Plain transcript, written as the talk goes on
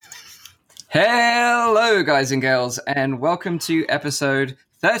Hello, guys and girls, and welcome to episode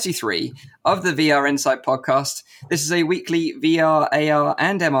 33 of the VR Insight podcast. This is a weekly VR, AR,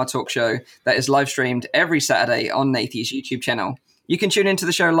 and MR talk show that is live streamed every Saturday on Nathy's YouTube channel. You can tune into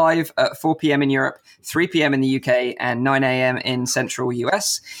the show live at 4 p.m. in Europe, 3 p.m. in the UK, and 9 a.m. in central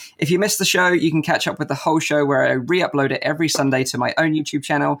US. If you missed the show, you can catch up with the whole show where I re-upload it every Sunday to my own YouTube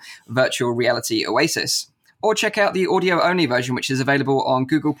channel, Virtual Reality Oasis. Or check out the audio-only version, which is available on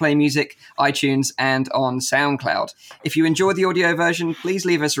Google Play Music, iTunes, and on SoundCloud. If you enjoy the audio version, please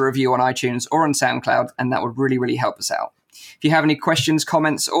leave us a review on iTunes or on SoundCloud, and that would really, really help us out. If you have any questions,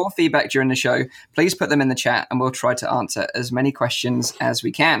 comments, or feedback during the show, please put them in the chat, and we'll try to answer as many questions as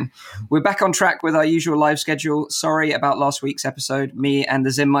we can. We're back on track with our usual live schedule. Sorry about last week's episode. Me and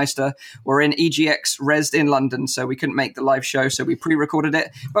the Zimmeister were in EGX Resd in London, so we couldn't make the live show, so we pre-recorded it.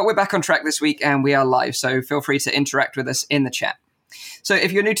 But we're back on track this week, and we are live, so feel free to interact with us in the chat. So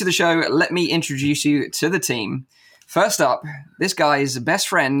if you're new to the show, let me introduce you to the team. First up, this guy's best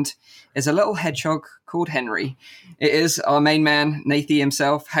friend is a little hedgehog called Henry. It is our main man, Nathy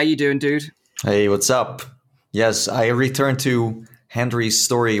himself. How you doing, dude? Hey, what's up? Yes, I returned to Henry's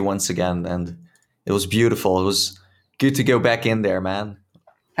story once again, and it was beautiful. It was good to go back in there, man.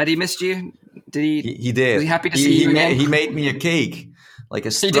 Had he missed you? Did he? He did. Was he happy to see you again? He made me a cake, like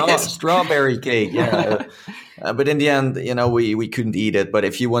a strawberry cake. Yeah. But in the end, we couldn't eat it. But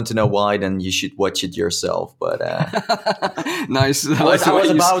if you want to know why, then you should watch it yourself. But nice. I was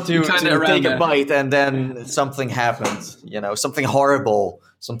about to take a bite, and then something happened. Something horrible.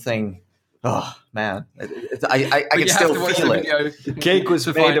 Something. Oh man, I can still feel it. The cake was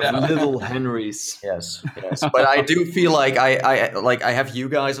made of little Henrys. Yes. But I do feel like I have you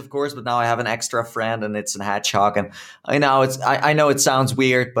guys, of course, but now I have an extra friend, and it's a hedgehog. And I know it sounds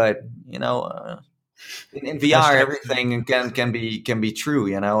weird, but in VR everything can be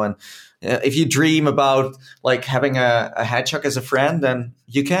true, and if you dream about like having a hedgehog as a friend, then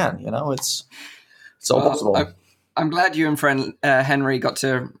you can, it's all possible. I'm glad you and friend Henry got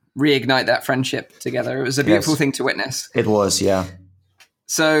to reignite that friendship together. It was a beautiful thing to witness. It was, yeah.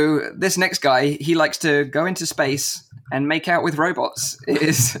 So this next guy, he likes to go into space and make out with robots. It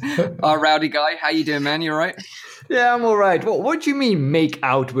is our rowdy guy. How you doing, man? You all right? Yeah, I'm all right. Well, what do you mean make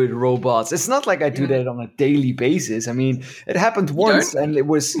out with robots? It's not like I do that on a daily basis. I mean, it happened once and it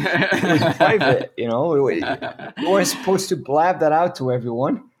was private, You weren't supposed to blab that out to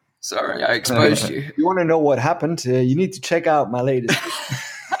everyone. Sorry, I exposed you. If you want to know what happened, you need to check out my latest.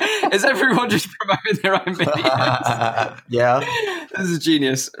 Is everyone just promoting their own videos? Yeah. This is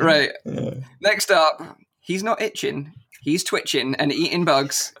genius. Right. Yeah. Next up, he's not itching. He's twitching and eating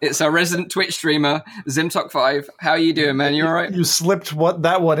bugs. It's our resident Twitch streamer, ZimTalk5. How are you doing, man? You all right? You slipped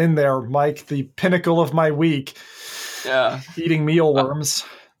that one in there, Mike. The pinnacle of my week. Yeah. Eating mealworms.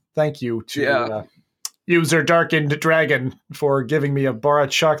 Thank you to user Darkened Dragon for giving me a bar of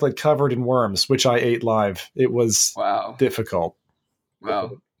chocolate covered in worms, which I ate live. It was difficult.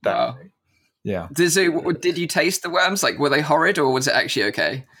 Wow. Yeah. Did you taste the worms? Like, were they horrid or was it actually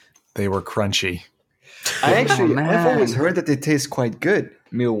okay? They were crunchy. I've always heard that they taste quite good,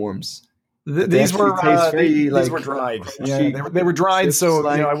 mealworms. These were dried. Yeah, they were dried, so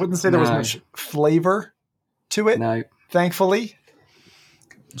I wouldn't say there was much flavor to it. No, thankfully.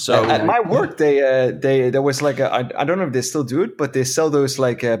 So at my work, there was like I don't know if they still do it, but they sell those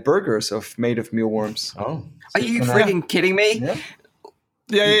like burgers made of mealworms. Oh, are you freaking kidding me? Yeah.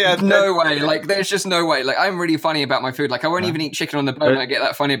 Yeah. No way. Like, there's just no way. Like, I'm really funny about my food. Like, I won't even eat chicken on the bone. I get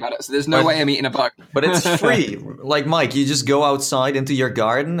that funny about it. So there's no way I'm eating a bug. But it's free. Like, Mike, you just go outside into your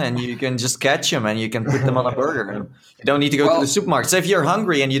garden and you can just catch them and you can put them on a burger. You don't need to go to the supermarket. So if you're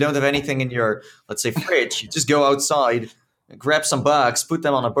hungry and you don't have anything in your, let's say, fridge, you just go outside, grab some bugs, put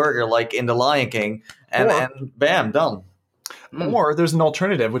them on a burger like in The Lion King, and bam, done. Or there's an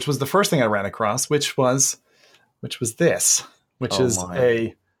alternative, which was the first thing I ran across, which was this. Which is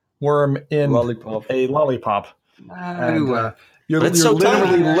a worm in a lollipop. And you're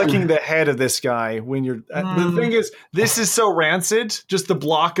literally licking the head of this guy when you're... The thing is, this is so rancid, just the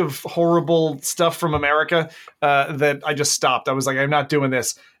block of horrible stuff from America, that I just stopped. I was like, I'm not doing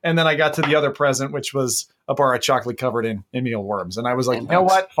this. And then I got to the other present, which was a bar of chocolate covered in mealworms. And I was like, you know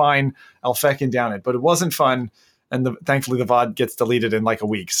what? Fine. I'll feckin' down it. But it wasn't fun. And thankfully, the VOD gets deleted in like a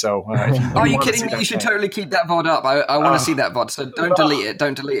week. So, are you kidding me? You should totally keep that VOD up. I want to see that VOD. So don't delete it.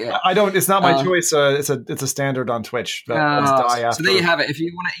 Don't delete it. I don't. It's not my choice. It's a standard on Twitch. So there you have it. If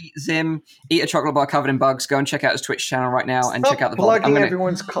you want to eat Zim, eat a chocolate bar covered in bugs, go and check out his Twitch channel right now and check out the VOD. Plugging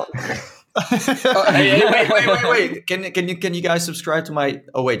everyone's. Wait. Can you guys subscribe to my?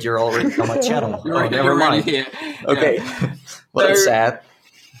 Oh wait, you're already on my channel. Never mind. Here. Okay. Well, that's sad.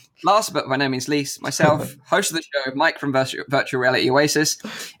 last but by no means least, myself, host of the show, Mike from Virtual Reality Oasis.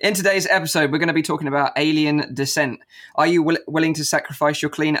 In today's episode, we're going to be talking about Alien Descent. Are you willing to sacrifice your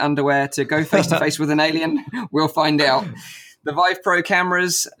clean underwear to go face-to-face with an alien? We'll find out. The Vive Pro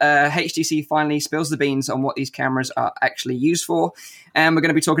cameras, HTC finally spills the beans on what these cameras are actually used for. And we're going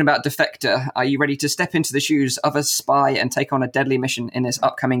to be talking about Defector. Are you ready to step into the shoes of a spy and take on a deadly mission in this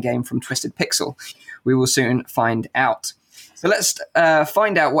upcoming game from Twisted Pixel? We will soon find out. So let's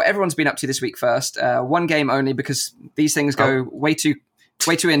find out what everyone's been up to this week first. One game only, because these things go way too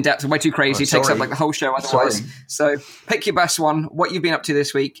in depth and way too crazy. It takes up like the whole show otherwise. So pick your best one, what you've been up to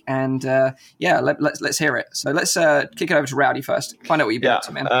this week, and let's hear it. So let's kick it over to Rowdy first. Find out what you've been up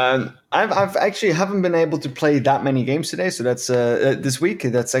to, man. I've actually haven't been able to play that many games today, so that's this week.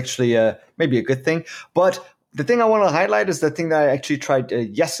 That's actually maybe a good thing. But the thing I want to highlight is the thing that I actually tried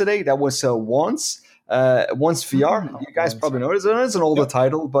yesterday. That was Once VR. You guys probably know it's an older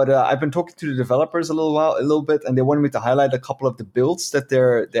title, but I've been talking to the developers a little bit, and they wanted me to highlight a couple of the builds that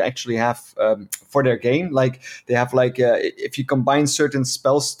they actually have for their game. Like they have if you combine certain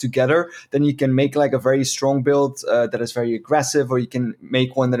spells together, then you can make like a very strong build that is very aggressive, or you can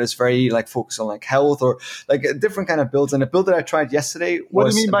make one that is very like focused on like health or like a different kind of builds. And the build that I tried yesterday was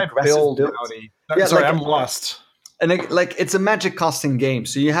what do you mean by build? Sorry, I'm lost. And it's a magic casting game,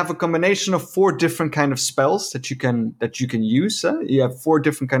 so you have a combination of 4 different kind of spells that you can use. You have 4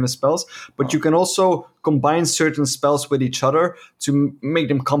 different kind of spells, but you can also combine certain spells with each other to make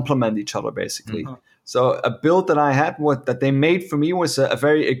them complement each other, basically. Mm-hmm. So a build that I had, that they made for me, was a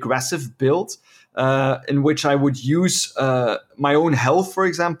very aggressive build in which I would use my own health, for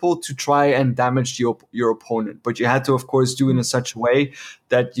example, to try and damage your opponent. But you had to, of course, do it in such a way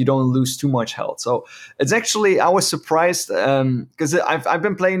that you don't lose too much health. So it's actually, I was surprised because I've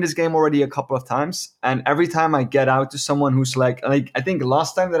been playing this game already a couple of times, and every time I get out to someone who's like I think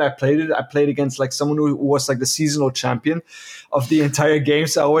last time that I played against like someone who was like the seasonal champion of the entire game.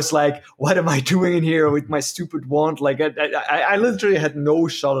 So I was like, what am I doing in here with my stupid wand? Like I literally had no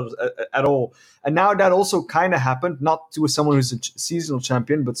shot at all. And now that also kind of happened, not to someone who's a seasonal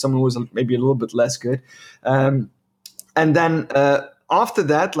champion, but someone who was maybe a little bit less good. And then after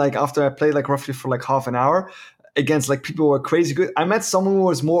that, like after I played like roughly for like half an hour against like people who were crazy good, I met someone who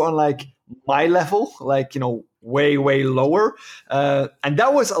was more on like my level, like, way, way lower. And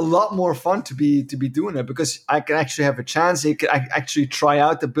that was a lot more fun to be doing it, because I can actually have a chance. I actually try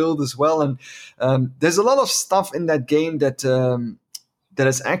out the build as well. And there's a lot of stuff in that game that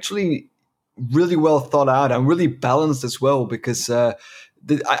is actually really well thought out and really balanced as well, because I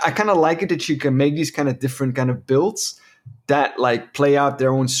kind of like it that you can make these kind of different kind of builds that like play out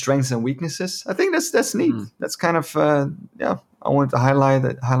their own strengths and weaknesses. I think that's neat. That's kind of I wanted to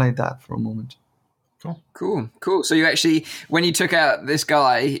highlight that for a moment. Cool. So you actually, when you took out this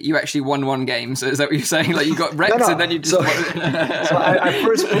guy, you actually won one game. So is that what you're saying? Like you got wrecked and then you just won. So I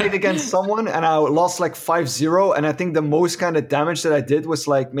first played against someone and I lost like 5-0. And I think the most kind of damage that I did was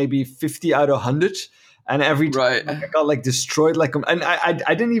like maybe 50 out of 100. And every time I got like destroyed, like, and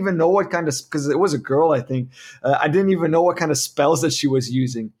I didn't even know what kind of, because it was a girl, I think. I didn't even know what kind of spells that she was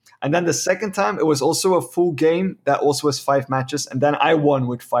using. And then the second time, it was also a full game that also was 5 matches. And then I won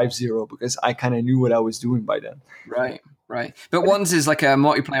with 5-0 because I kind of knew what I was doing by then. Right. But Ones is like a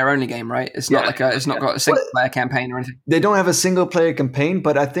multiplayer only game, right? It's not it's not got a single player campaign or anything. They don't have a single player campaign,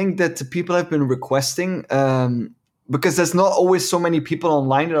 but I think that people have been requesting, because there's not always so many people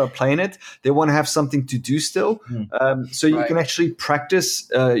online that are playing it. They want to have something to do still. So you can actually practice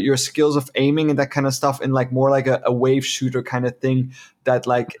your skills of aiming and that kind of stuff in like more like a wave shooter kind of thing that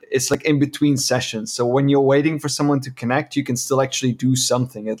like it's like in between sessions. So when you're waiting for someone to connect, you can still actually do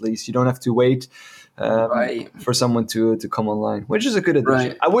something at least. You don't have to wait for someone to come online, which is a good addition.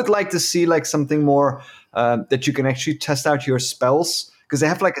 Right. I would like to see like something more that you can actually test out your spells, because they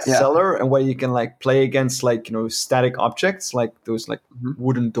have like a cellar and where you can like play against like, static objects, like those like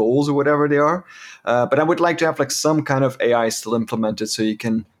wooden dolls or whatever they are. But I would like to have like some kind of AI still implemented so you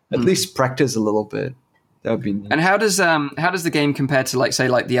can at least practice a little bit. That would be neat. And how does the game compare to like say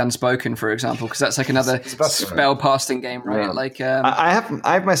like the Unspoken, for example? Because that's like another spell casting game, right? Yeah. Like I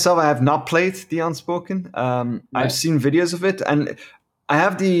have not played the Unspoken. I've seen videos of it, and I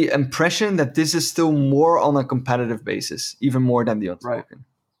have the impression that this is still more on a competitive basis, even more than the Unspoken.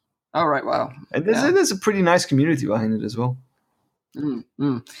 All right, wow. And there's a pretty nice community behind it as well.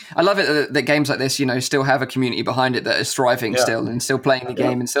 I love it that games like this, still have a community behind it that is thriving still and still playing the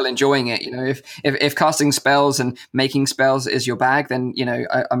game and still enjoying it. If casting spells and making spells is your bag, then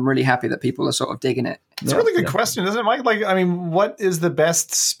I'm really happy that people are sort of digging it It's a really good question, isn't it, Mike? Like, I mean, what is the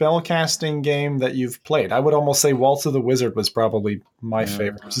best spellcasting game that you've played? I would almost say Waltz of the Wizard was probably my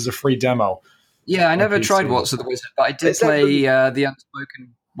favorite. This is a free demo. Yeah, I never tried Waltz of the Wizard, but I did play the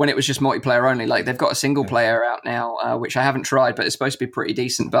Unspoken when it was just multiplayer only. Like, they've got a single player out now, which I haven't tried, but it's supposed to be pretty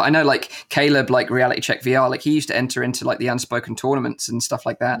decent. But I know, like, Caleb, like Reality Check VR, like, he used to enter into like the Unspoken tournaments and stuff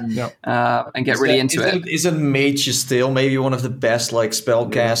like that, and get really into it. Isn't Mage's Tale maybe one of the best like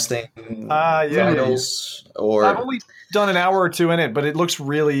spellcasting titles? Or I've only done an hour or two in it, but it looks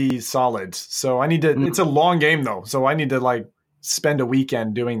really solid. So I need to. It's a long game though, so I need to like spend a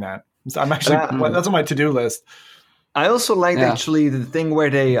weekend doing that. I'm actually that's on my to-do list. I also liked actually the thing where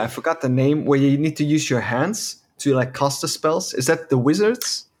I forgot the name, where you need to use your hands to like cast the spells. Is that the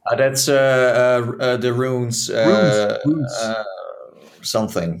Wizards? That's the runes. Runes.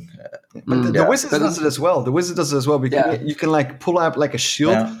 Something. But the Wizard does it as well. The Wizard does it as well because you can like pull up like a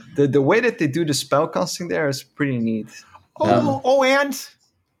shield. Yeah. The way that they do the spell casting there is pretty neat. And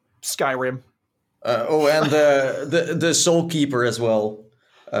Skyrim. And the Soul Keeper as well.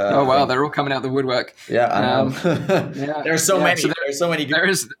 Oh wow, they're all coming out the woodwork. Yeah, there's so many. There's so many.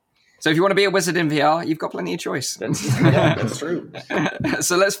 So if you want to be a wizard in VR, you've got plenty of choice. That's true.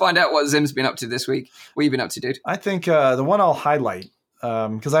 So let's find out what Zim's been up to this week. What have you been up to, dude? I think the one I'll highlight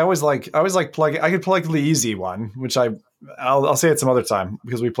because I always like plug. I could plug the easy one, which I'll say it some other time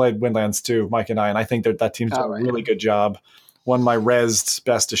because we played Windlands 2, Mike and I, and I think that team's done a really good job. Won my Rezzed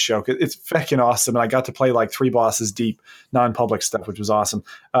Best to Show. It's fucking awesome. And I got to play like 3 bosses deep, non-public stuff, which was awesome.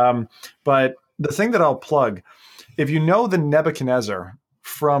 But the thing that I'll plug, if you know the Nebuchadnezzar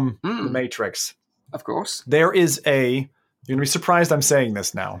from The Matrix. Of course. There is you're going to be surprised I'm saying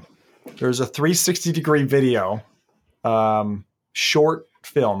this now. There's a 360-degree video, short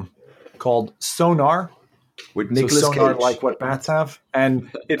film called Sonar. With Nicolas Sonar, Cage. like what bats have. And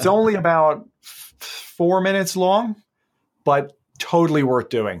it's only about 4 minutes long. But totally worth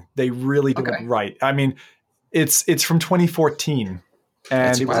doing. They really do it right. I mean, it's from 2014,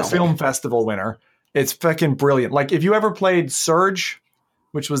 and it was a film festival winner. It's fucking brilliant. Like, if you ever played Surge,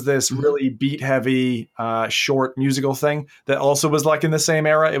 which was this really beat-heavy, short musical thing that also was like in the same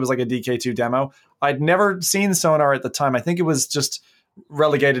era, it was like a DK2 demo. I'd never seen Sonar at the time. I think it was just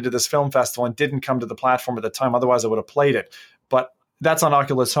relegated to this film festival and didn't come to the platform at the time. Otherwise, I would have played it. But that's on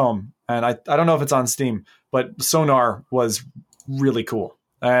Oculus Home, and I don't know if it's on Steam. But Sonar was really cool.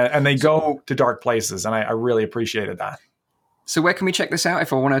 And they go to dark places, and I really appreciated that. So where can we check this out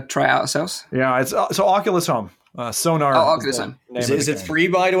if I want to try it out ourselves? Yeah, it's so Oculus Home. Sonar. Oculus Home. Is it free,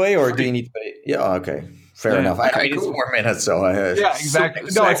 by the way, or do you need to pay? Yeah, okay. Fair enough. I need 4 minutes, so yeah, exactly.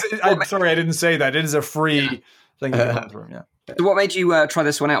 I'm sorry, I didn't say that. It is a free thing to go through, yeah. So what made you try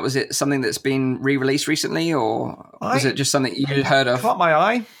this one out? Was it something that's been re-released recently, or was it just something you heard of? Caught my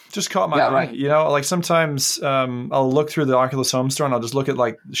eye. Just caught my eye. Right. You know, like sometimes I'll look through the Oculus Home Store and I'll just look at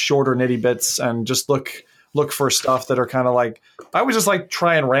like shorter nitty bits and just look for stuff that are kind of like, I would just like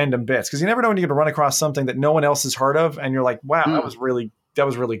trying random bits because you never know when you're going to run across something that no one else has heard of and you're like, wow, that was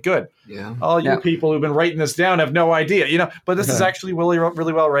really good. Yeah. All you people who've been writing this down have no idea, you know, but this is actually really,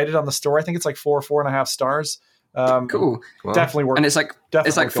 really well rated on the store. I think it's like 4.5 stars. Cool. Definitely worth. And it's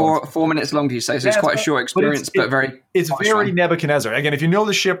like four minutes long, do you say? So it's quite a short experience, but very. It's very fun. Nebuchadnezzar. Again, if you know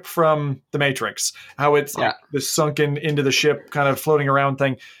the ship from The Matrix, how it's like the sunken into the ship, kind of floating around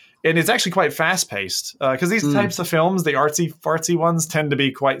thing, and it's actually quite fast paced because these types of films, the artsy fartsy ones, tend to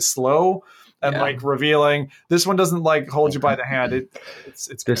be quite slow and like revealing. This one doesn't like hold you by the hand.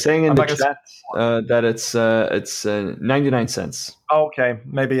 It's They're saying in the chat that it's 99 cents. Okay,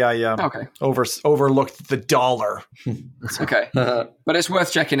 maybe I overlooked the dollar. Okay, but it's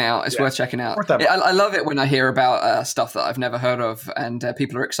worth checking out. It's worth checking out. I love it when I hear about stuff that I've never heard of and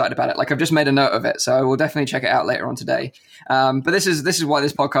people are excited about it. Like I've just made a note of it, so I will definitely check it out later on today. But this is why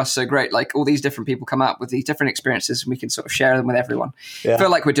this podcast is so great. Like all these different people come up with these different experiences, and we can sort of share them with everyone. Yeah. I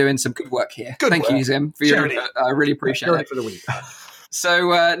feel like we're doing some good work here. Thank you, Zim, for your input. I really appreciate it. For the week.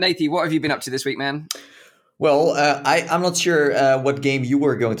 So, Nathy, what have you been up to this week, man? Well, I'm not sure what game you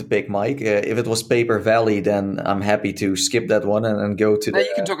were going to pick, Mike. If it was Paper Valley, then I'm happy to skip that one and go to.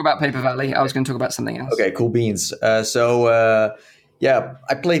 You can talk about Paper Valley. I was going to talk about something else. Okay, cool beans. I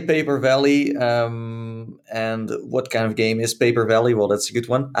played Paper Valley. And what kind of game is Paper Valley? Well, that's a good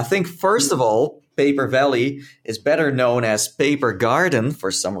one. I think first of all, Paper Valley is better known as Paper Garden for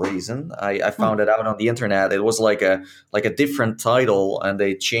some reason. I found it out on the internet. It was like a different title, and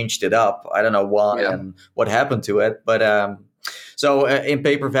they changed it up. I don't know why and what happened to it, but in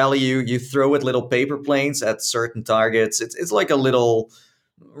Paper Valley, you throw at little paper planes at certain targets. It's like a little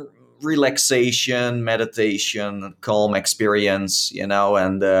relaxation, meditation, calm experience, you know,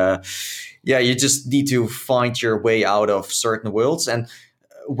 and you just need to find your way out of certain worlds. And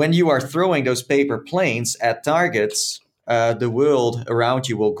when you are throwing those paper planes at targets, the world around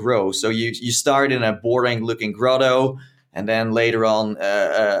you will grow. So you start in a boring looking grotto, and then later on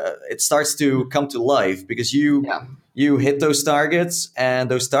it starts to come to life because you hit those targets, and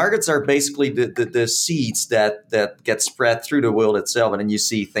those targets are basically the seeds that get spread through the world itself, and then you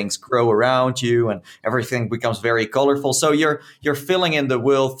see things grow around you, and everything becomes very colorful. So you're filling in the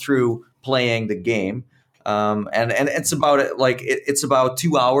world through playing the game, and it's about it's about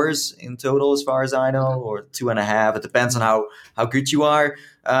 2 hours in total, as far as I know, or 2.5. It depends on how good you are.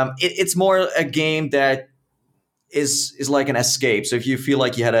 It's more a game that is like an escape. So if you feel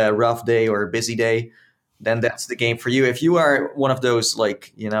like you had a rough day or a busy day, then that's the game for you. If you are one of those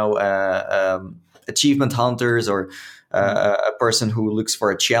achievement hunters or a person who looks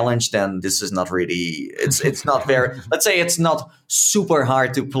for a challenge, then this is not really. It's not very. Let's say it's not super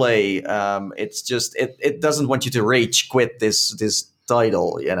hard to play. It's just it doesn't want you to rage quit this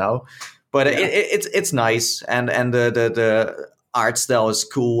title, But it's nice, and the art style is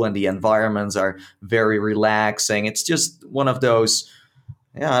cool, and the environments are very relaxing. It's just one of those.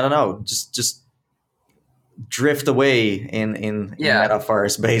 I don't know. Just drift away in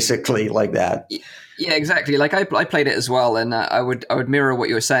metaphors, basically, like that. Yeah, exactly. Like I played it as well, and I would mirror what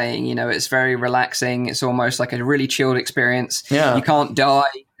you were saying. It's very relaxing. It's almost like a really chilled experience. Yeah, you can't die.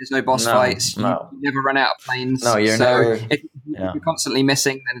 There's no boss fights. You never run out of planes. No, you're never. If you're constantly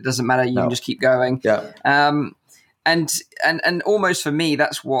missing, then it doesn't matter. You can just keep going. Yeah. And almost for me,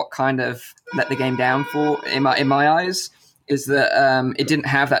 that's what kind of let the game down in my eyes. Is that it didn't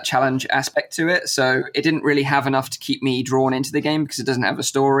have that challenge aspect to it, so it didn't really have enough to keep me drawn into the game because it doesn't have a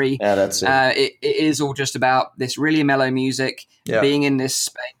story. Yeah, that's it. It is all just about this really mellow music, being in this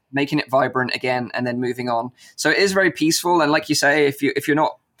space, making it vibrant again, and then moving on. So it is very peaceful, and like you say, if you're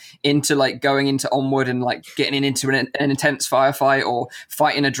not into like going into Onward and like getting into an intense firefight or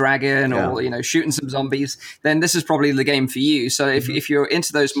fighting a dragon or shooting some zombies, then this is probably the game for you. So if you're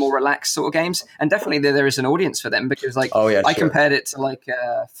into those more relaxed sort of games, and definitely there is an audience for them, because I compared it to like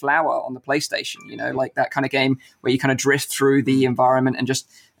Flower on the PlayStation, like that kind of game where you kind of drift through the environment and just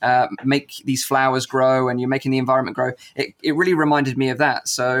make these flowers grow, and you're making the environment grow. It really reminded me of that.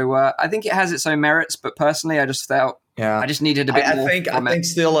 So I think it has its own merits, but personally I just felt I just needed a bit more. I think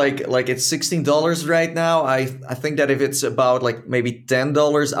still like it's $16 right now. I think that if it's about like maybe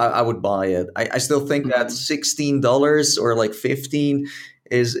 $10, I would buy it. I still think that $16 or like $15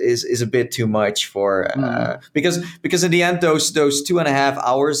 is a bit too much for because in the end those 2.5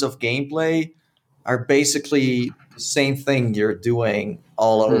 hours of gameplay are basically the same thing you're doing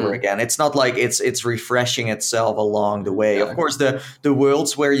all over again. It's not like it's refreshing itself along the way. Of course, the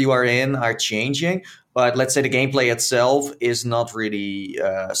worlds where you are in are changing, but let's say the gameplay itself is not really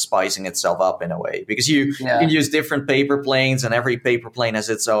spicing itself up in a way, because you can use different paper planes, and every paper plane has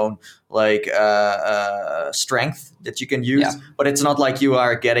its own strength that you can use. But it's not like you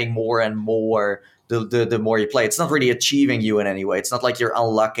are getting more and more the more you play. It's not really achieving you in any way. It's not like you're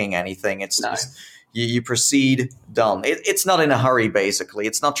unlocking anything. It's just you proceed, done. It's not in a hurry, basically.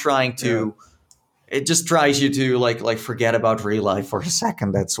 It's not trying to. It just tries you to like forget about real life for a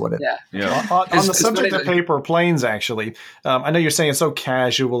second. That's what it. Yeah. On the subject of paper planes, actually, I know you're saying it's so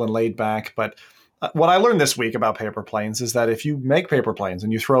casual and laid back, but what I learned this week about paper planes is that if you make paper planes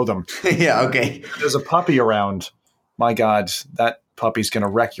and you throw them, there's a puppy around. My God, that puppy's going to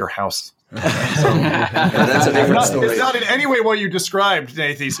wreck your house. That's a different story. It's not in any way what you described,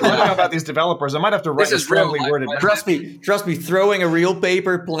 Nathan. So I don't know about these developers. I might have to write a strongly worded. Trust me. Throwing a real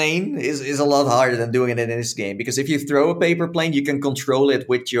paper plane is a lot harder than doing it in this game, because if you throw a paper plane, you can control it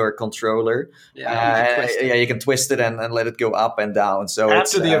with your controller. You can twist it and let it go up and down. So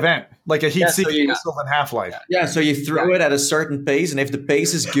after the event, like a heat-seeking missile in Half-Life. So you throw it at a certain pace, and if the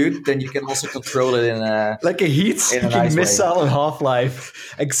pace is good, then you can also control it in a like a heat-seeking missile in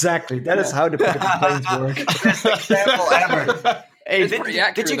Half-Life. Exactly. That is how the paper planes work. Best example ever. Hey,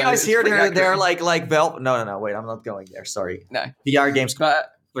 did you guys hear they're like Valve? No. Wait, I'm not going there. Sorry. No. VR games.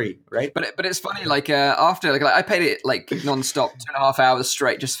 3, right? But it's funny. After I played it nonstop, 2.5 hours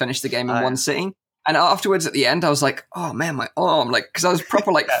straight, just finished the game in one sitting. And afterwards, at the end, I was like, "Oh man, my arm!" Because I was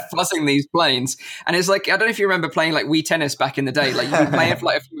proper fuzzing these planes. And it's like, I don't know if you remember playing like Wii Tennis back in the day. Like you could play it for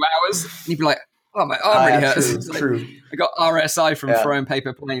like a few hours, and you'd be like, "Oh, my arm really hurts." True. I got RSI from throwing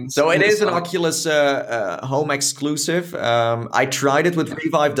paper planes. So it is an Oculus home exclusive. I tried it with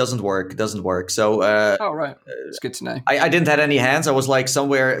Revive. Doesn't work. So right, it's good to know. I didn't have any hands. I was like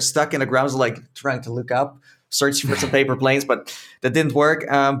somewhere stuck in the ground, trying to look up. searching for some paper planes, but that didn't work.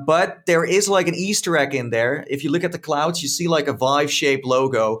 But there is like an Easter egg in there. If you look at the clouds, you see like a Vive-shaped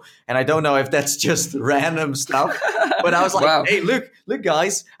logo. And I don't know if that's just random stuff, but I was like, wow. Hey, look,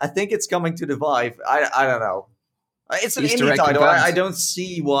 guys, I think it's coming to the Vive. I don't know. It's an indie title. I don't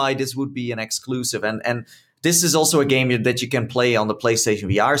see why this would be an exclusive. And this is also a game that you can play on the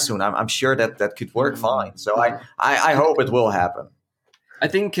PlayStation VR soon. I'm sure that could work fine. So I hope it will happen. I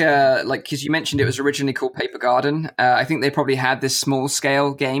think, because you mentioned it was originally called Paper Garden. I think they probably had this small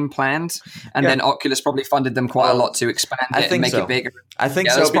scale game planned, and then Oculus probably funded them quite a lot to expand it and make it bigger. I think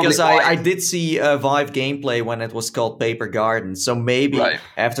so, because I did see Vive gameplay when it was called Paper Garden. So maybe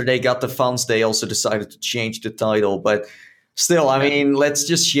after they got the funds, they also decided to change the title. But still, I mean, let's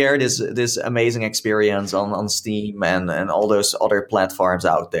just share this amazing experience on Steam and all those other platforms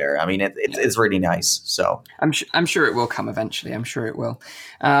out there. I mean, it's really nice. So I'm sure it will come eventually. I'm sure it will.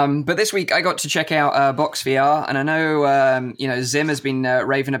 But this week I got to check out Box VR, and I know Zim has been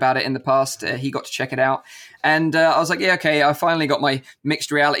raving about it in the past. He got to check it out. And I was like, yeah, okay, I finally got my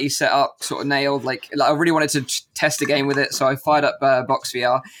mixed reality set up, sort of nailed. Like I really wanted to test a game with it, so I fired up Box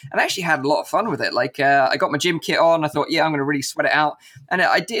VR, and I actually had a lot of fun with it. Like I got my gym kit on. I thought, yeah, I'm going to really sweat it out. And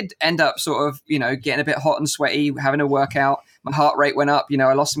I did end up sort of, getting a bit hot and sweaty, having a workout. My heart rate went up.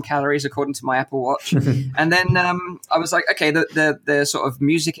 I lost some calories according to my Apple Watch. And then I was like, okay, the sort of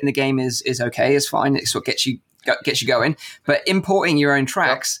music in the game is okay, is fine. It sort of gets you going. But importing your own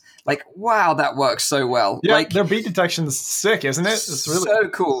tracks. Like, wow, that works so well. Yeah, like, their beat detection's sick, isn't it? It's really so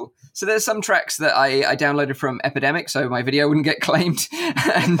cool. So there's some tracks that I downloaded from Epidemic, so my video wouldn't get claimed,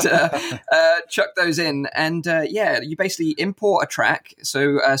 and chuck those in. And you basically import a track,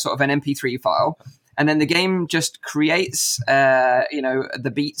 so sort of an MP3 file, and then the game just creates,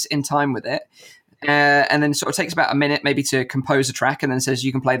 the beats in time with it. And then sort of takes about a minute maybe to compose a track, and then says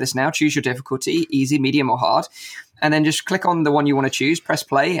you can play this now. Choose your difficulty, easy, medium, or hard. And then just click on the one you want to choose, press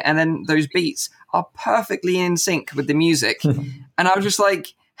play, and then those beats are perfectly in sync with the music. And I was just like,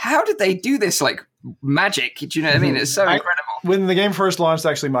 how did they do this? Like magic, do you know what I mean? It's so incredible. When the game first launched,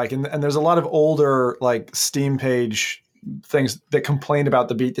 actually, Mike, and there's a lot of older like Steam page things that complained about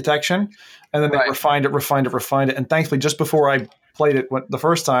the beat detection, and then they refined it. And thankfully, just before I played it the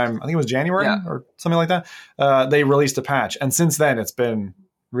first time, I think it was January or something like that, they released a patch. And since then, it's been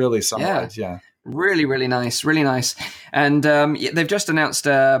really solid. Yeah. Really, really nice. Really nice. And they've just announced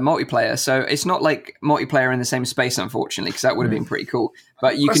multiplayer. So it's not like multiplayer in the same space, unfortunately, because that would have been pretty cool.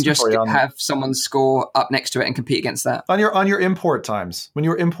 But you can just have someone's score up next to it and compete against that. On your import times, when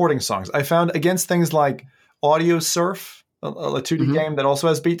you're importing songs, I found against things like Audio Surf, a 2D game that also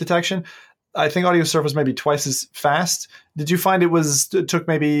has beat detection, I think Audio Surf was maybe twice as fast. Did you find it took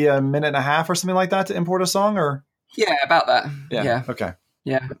maybe a minute and a half or something like that to import a song? Or yeah, about that. Yeah. Okay.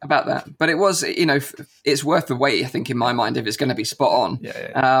 Yeah, about that. But it was, it's worth the wait, I think, in my mind, if it's going to be spot on.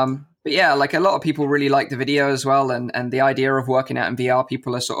 Yeah. But yeah, like a lot of people really like the video as well. And the idea of working out in VR,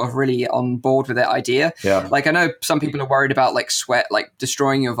 people are sort of really on board with that idea. Yeah. Like I know some people are worried about like sweat, like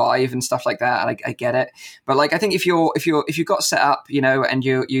destroying your Vive and stuff like that. And I get it. But like, I think if you've got set up, and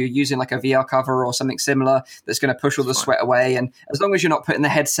you're using like a VR cover or something similar that's going to push all the sweat away. And as long as you're not putting the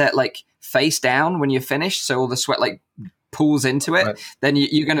headset like face down when you're finished, so all the sweat like pulls into it, then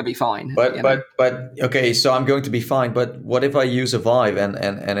you're going to be fine. But okay, so I'm going to be fine. But what if I use a Vive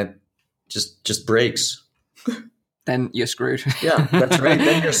and it just breaks? Then you're screwed. Yeah, that's right.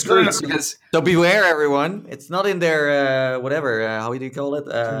 Then you're screwed. So beware, everyone. It's not in their how do you call it?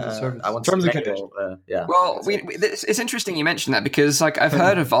 Terms and conditions. Well, it's interesting you mentioned that, because like I've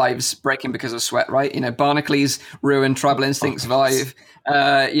heard of Vives breaking because of sweat, right? Barnacules ruined Tribal Instinct's Vive.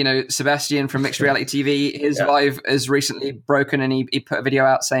 Sebastian from Mixed Reality TV, his Vive is recently broken, and he put a video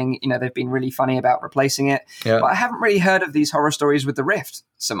out saying, they've been really funny about replacing it. Yeah. But I haven't really heard of these horror stories with the Rift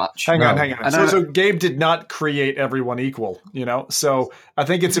so much. Hang on. So Gabe did not create everyone equal, So I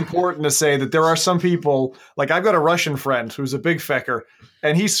think it's important to say that there are some people, like I've got a Russian friend who's a big fecker,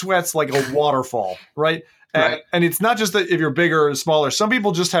 and he sweats like a waterfall, right? And it's not just that if you're bigger or smaller. Some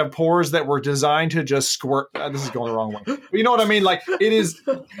people just have pores that were designed to just squirt. This is going the wrong way. But you know what I mean? Like it is,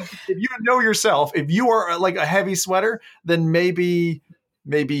 if you know yourself, if you are like a heavy sweater, then maybe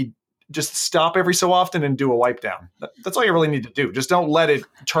just stop every so often and do a wipe down. That's all you really need to do. Just don't let it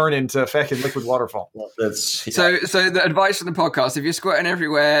turn into fucking liquid waterfall. So the advice for the podcast: if you're squirting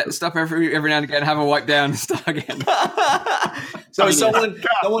everywhere, stop every now and again, have a wipe down, and start again. So someone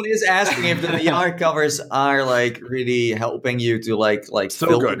is asking if the VR covers are like really helping you to like so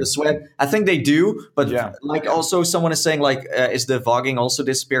filter the sweat. I think they do, but like also someone is saying like, is the vogging also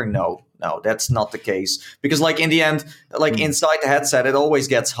disappearing? No, that's not the case. Because like in the end, like inside the headset, it always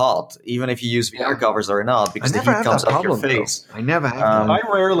gets hot, even if you use VR covers or not, because the heat comes off your face. I never have. I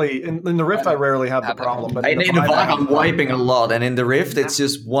rarely in the Rift. I rarely have the problem, but in the Vive, I'm wiping a lot, and in the Rift, it's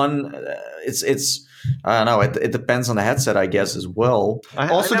just one. It's I don't know. It depends on the headset, I guess, as well.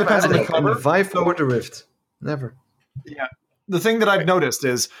 Also depends on the cover. The Vive or the Rift. Never. Yeah. The thing that I've noticed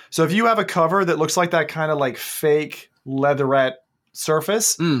is, so if you have a cover that looks like that kind of like fake leatherette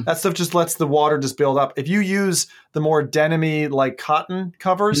surface, that stuff just lets the water just build up. If you use the more denim-y like cotton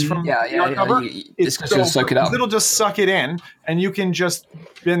covers from your cover, it's just going to soak it up. It'll just suck it in, and you can just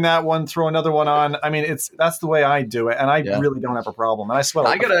bin that one, throw another one on. I mean, that's the way I do it, and I really don't have a problem. And I sweat.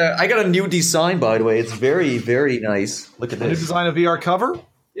 I got a new design, by the way. It's very, very nice. Look at this. New design of VR cover.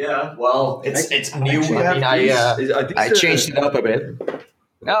 Yeah, well, it's new. I changed it up a bit.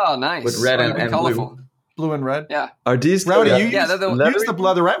 Oh, nice. With red and colorful. Blue and red. Yeah. Are these Rowdy? You use the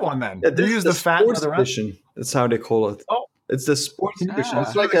leatherette one then. Yeah, you use the fat leatherette edition. That's how they call it. Oh, it's the sports edition.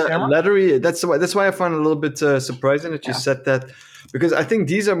 It's like a leathery. That's why I find it a little bit surprising that you said that, because I think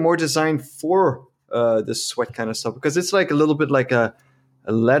these are more designed for the sweat kind of stuff, because it's like a little bit like a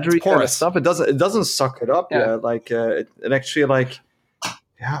leathery kind of stuff. It doesn't suck it up. Yeah, like it actually like.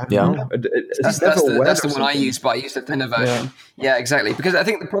 Yeah, that's the one I use, but I use the thinner version. Yeah, exactly. Because I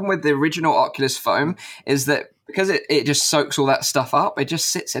think the problem with the original Oculus foam is that because it just soaks all that stuff up, it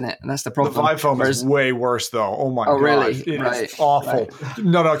just sits in it, and that's the problem. The Vive foam is way worse, though. Oh my god, really? It's awful. Right.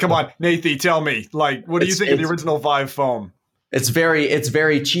 No, come on, Nathan, tell me, like, what do you think of the original Vive foam? It's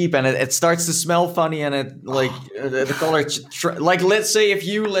very cheap, and it starts to smell funny, and it like the color. Like, let's say if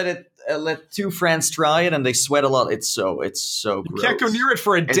you let two friends try it and they sweat a lot. It's so gross. You can't go near it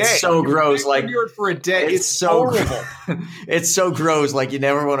for a day. It's so gross. Like, near it for a day. It's so horrible. It's so gross. Like, you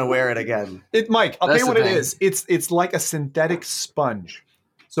never want to wear it again. Mike, I'll tell you what it is. It's like a synthetic sponge.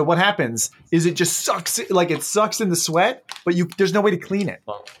 So what happens is it just sucks in the sweat, but there's no way to clean it.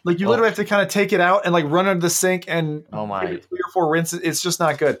 Like, you literally have to kind of take it out and like run under the sink and 3 or 4 rinses. It's just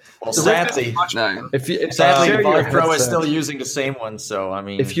not good. Well, sadly, Vive Pro is still using the same one. So I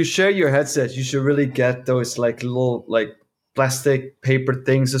mean, if you share your headset, you should really get those like little like plastic paper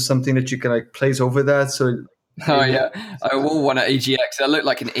things or something that you can like place over that. So I wore one at EGX. I looked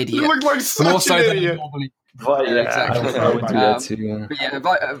like an idiot. You look like such an idiot. Exactly. I would do that too.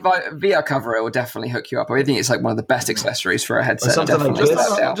 But VR cover, it will definitely hook you up. I think it's like one of the best accessories for a headset. Something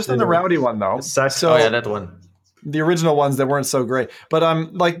like just on the Rowdy one though. So that one. The original ones that weren't so great, but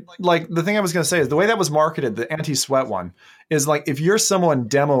like the thing I was going to say is the way that was marketed, the anti-sweat one, is like if you're someone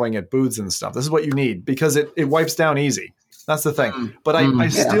demoing at booths and stuff, this is what you need because it wipes down easy. That's the thing. But I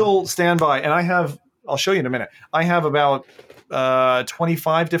still stand by, and I'll show you in a minute. I have about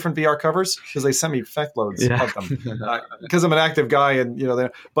 25 different VR covers because they sent me feck loads of them because I'm an active guy, and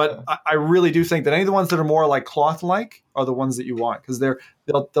but I really do think that any of the ones that are more like cloth-like are the ones that you want because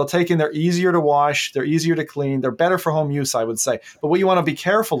they'll take in, they're easier to wash, they're easier to clean, they're better for home use, I would say. But what you want to be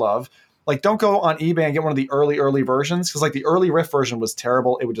careful of, like, don't go on eBay and get one of the early versions because like the early Rift version was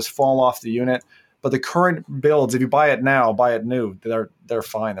terrible. It would just fall off the unit. But the current builds, if you buy it now, buy it new, they're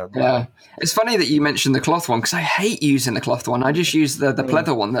fine. It's funny that you mentioned the cloth one because I hate using the cloth one. I just use the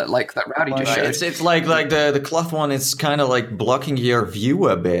pleather one that Rowdy just showed. It's like the cloth one. It's kind of like blocking your view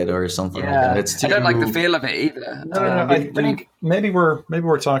a bit or something. Yeah, like that. I don't like the feel of it either. No. I think maybe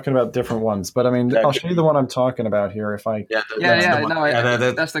we're talking about different ones. But I mean, I'll show you the one I'm talking about here. If I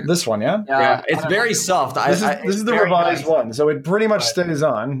that's this one. Yeah, it's very soft. This is the revised one, so it pretty much stays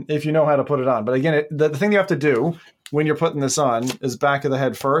on if you know how to put it on. But again, the thing you have to do when you're putting this on is back of the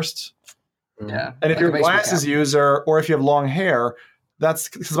head first. Yeah. And if you're a glasses user or if you have long hair, that's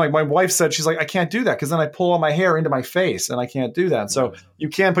because my wife said, she's like, I can't do that because then I pull all my hair into my face and I can't do that. So you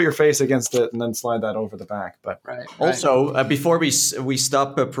can put your face against it and then slide that over the back. But also, before we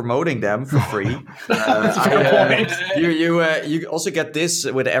stop promoting them for free, you also get this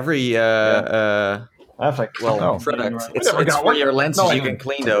with every product. It's for your lenses. You can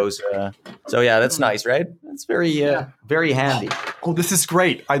clean those. So that's nice, right? It's very very handy. Oh, this is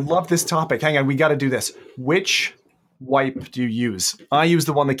great. I love this topic. Hang on, we got to do this. Which wipe do you use? I use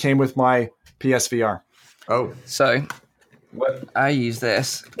the one that came with my PSVR. Oh, so I use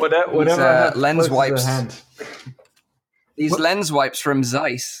this. Whatever lens wipes. These lens wipes from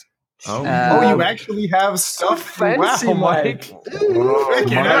Zeiss. Oh, you actually have stuff fancy, Mike.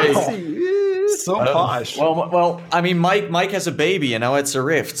 So posh. Well, I mean, Mike has a baby, and now it's a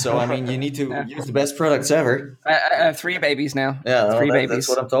Rift. So I mean, you need to use the best products ever. I have 3 babies now. Yeah, 3 babies. That's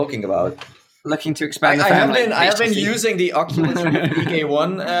what I'm talking about. Looking to expand the family. I have been using the Oculus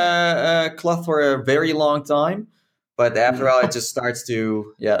EK1 cloth for a very long time, But after all, it just starts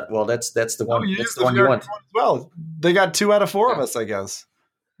to that's the one. That's the one you want. Well, they got 2 out of 4 of us, I guess.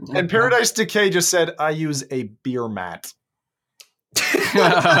 And Paradise Decay just said, "I use a beer mat."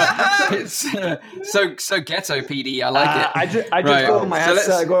 It's so ghetto, PD. I like it. I just go on my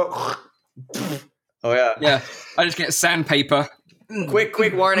headset. I go. Oh yeah. Yeah. I just get sandpaper. Quick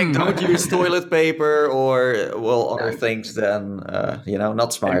warning: don't use toilet paper or other things. Then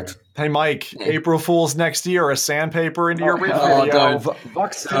not smart. Hey Mike, April Fool's next year. A sandpaper into your video.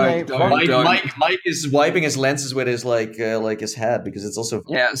 Mike is wiping his lenses with his like his head because it's also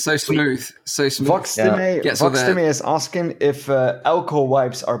so smooth. Voxtime is asking if alcohol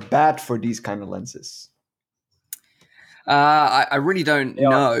wipes are bad for these kind of lenses. I really don't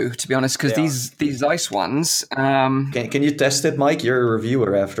know, to be honest, because these ice ones. Can you test it, Mike? You're a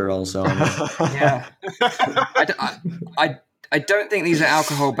reviewer after all, so yeah. I don't think these are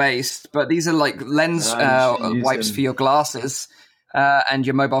alcohol based, but these are like lens wipes for your glasses. And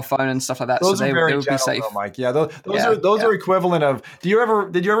your mobile phone and stuff like that. Those so are very they would be safe. Though, Mike. Yeah, those are equivalent of. Did you ever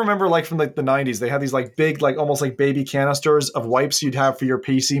remember like from like the 90s? They had these like big, like almost like baby canisters of wipes you'd have for your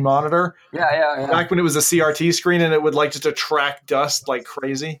PC monitor. Yeah. Back when it was a CRT screen and it would like just attract dust like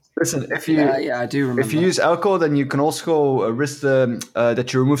crazy. Listen, if you I do remember. If you use alcohol, then you can also risk that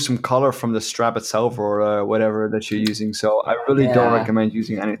you remove some color from the strap itself or whatever that you're using. So I really don't recommend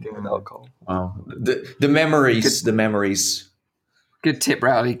using anything with alcohol. Wow, the memories. Good tip,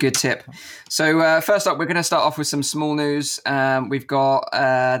 Rowley. Good tip. So first up, we're going to start off with some small news. We've got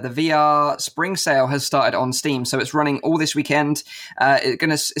the VR Spring Sale has started on Steam, so it's running all this weekend. It's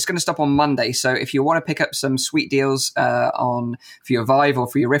going to stop on Monday. So if you want to pick up some sweet deals for your Vive or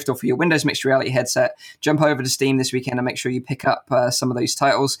for your Rift or for your Windows Mixed Reality headset, jump over to Steam this weekend and make sure you pick up some of those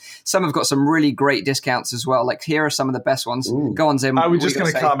titles. Some have got some really great discounts as well. Like here are some of the best ones. Ooh. Go on, Zim. I was just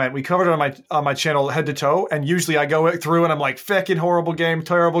going to comment. We covered it on my channel head to toe, and usually I go through and I'm like, "Feckin' horrible game,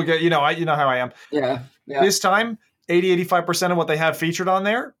 terrible game." You know how I am. Yeah. This time, 80-85% of what they have featured on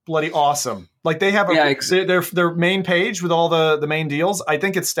there, bloody awesome. Like they have their main page with all the main deals. I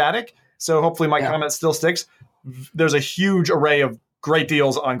think it's static, so hopefully my comment still sticks. There's a huge array of great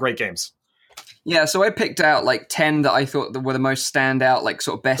deals on great games. Yeah, so I picked out like 10 that I thought were the most standout, like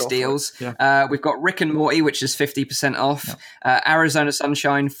sort of best deals. Yeah. We've got Rick and Morty, which is 50% off. Yeah. Arizona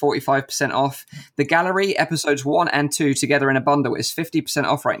Sunshine, 45% off. The Gallery, episodes 1 and 2 together in a bundle is 50%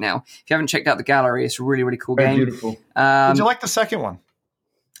 off right now. If you haven't checked out The Gallery, it's a really, really cool game. Beautiful. Did you like the second one?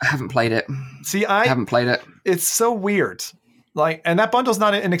 I haven't played it. See, I haven't played it. It's so weird. Like, and that bundle's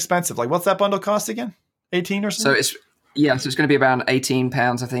not inexpensive. Like, what's that bundle cost again? 18 or something? So it's going to be around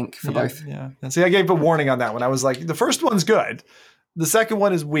 £18, I think, for both. Yeah. And see, I gave a warning on that one. I was like, the first one's good. The second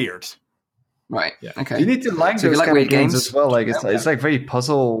one is weird. Right. Yeah. Okay. You need to like those kind of games as well. Like it's like very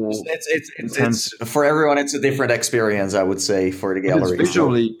puzzle. It's for everyone. It's a different experience, I would say, for the Gallery. It's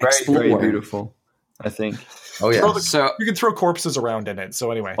visually very beautiful, I think. Oh yeah. So you can throw corpses around in it.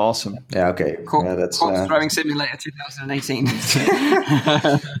 So anyway, awesome. Yeah. Okay. Corpse Throwing Simulator 2018.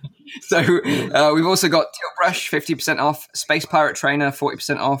 So we've also got Tilt Brush 50% off, Space Pirate Trainer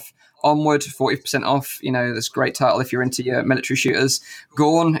 40% off, Onward 40% off. You know, that's a great title if you're into your military shooters.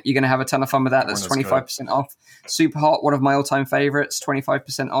 Gorn, you're going to have a ton of fun with that. That's 25% off. Super Hot, one of my all-time favorites,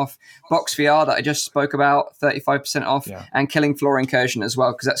 25% off. Box VR that I just spoke about, 35% off, and Killing Floor Incursion as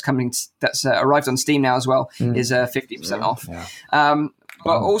well, because that's arrived on Steam now as well, is 50% off. Yeah.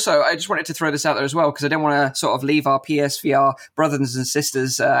 But also, I just wanted to throw this out there as well, because I don't want to sort of leave our PSVR brothers and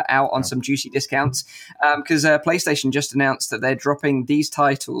sisters out on some juicy discounts, because PlayStation just announced that they're dropping these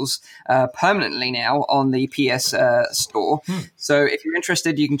titles permanently now on the PS store. So if you're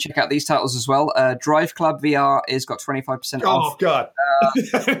interested, you can check out these titles as well. Drive Club VR has got 25% off. Oh, God.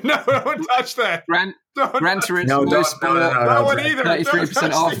 No, don't touch that. Gran Turismo Sport, that one either.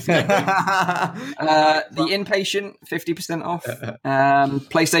 33% off. The Inpatient, 50% off.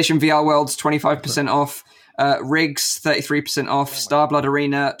 PlayStation VR Worlds, 25% off. Riggs, 33% off. Starblood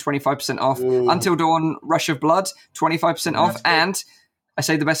Arena, 25% off. Until Dawn, Rush of Blood, 25% off. And I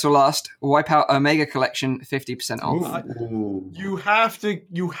say the best for last, Wipeout Omega Collection, 50% off. You have to,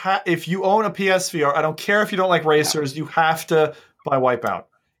 if you own a PSVR, I don't care if you don't like racers, you have to buy Wipeout.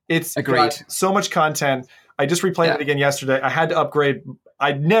 It's got so much content. I just replayed it again yesterday. I had to upgrade.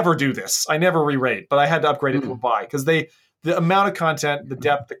 I never do this. I never re-rate, but I had to upgrade it to a buy because the amount of content, the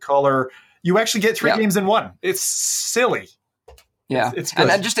depth, the color, you actually get 3 games in one. It's silly. Yeah. It's good.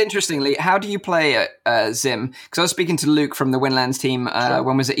 And just interestingly, how do you play it, Zim? Because I was speaking to Luke from the Winlands team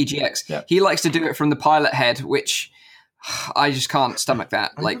when was at EGX. Yeah. He likes to do it from the pilot head, which I just can't stomach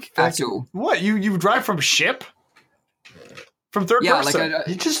that, at all. What? You drive from ship? From third person?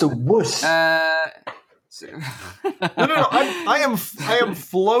 You're just a wuss. No. I am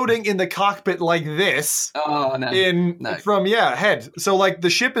floating in the cockpit like this. Oh no. From head. So like the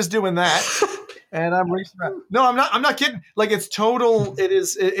ship is doing that, and I'm racing around. No, I'm not kidding. Like it's total. It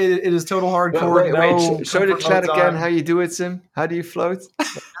is total hardcore. Wait, show the chat again how you do it, Sim. How do you float?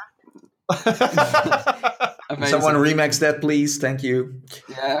 Someone remix that, please. Thank you.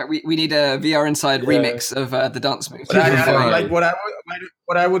 Yeah, we need a VR Inside remix of the dance move.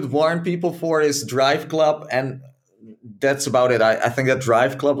 What I would warn people for is Drive Club, and that's about it. I think that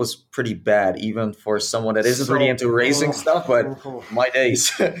Drive Club was pretty bad, even for someone that isn't really into racing stuff. But my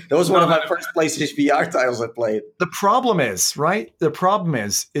days, that was one of my first PlayStation VR titles I played. The problem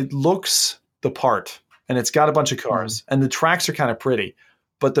is, it looks the part, and it's got a bunch of cars, and the tracks are kind of pretty.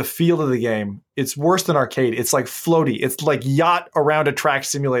 But the feel of the game, it's worse than arcade. It's like floaty. It's like yacht around a track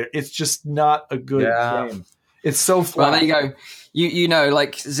simulator. It's just not a good game. It's so flat. Well, there you go. You know,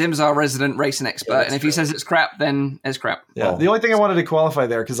 like Zim's our resident racing expert, and if he says it's crap, then it's crap. Yeah. The only thing I wanted to qualify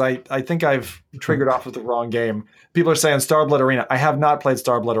there, because I think I've triggered off with the wrong game. People are saying Starblood Arena. I have not played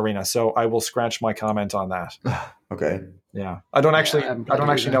Starblood Arena, so I will scratch my comment on that. Okay. Yeah, I don't actually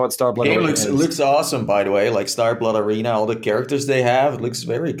know what Starblood Arena is. It looks awesome, by the way. Like Starblood Arena, all the characters they have, it looks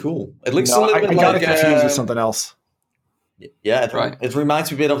very cool. It looks a little bit like confused with something else. Yeah, it reminds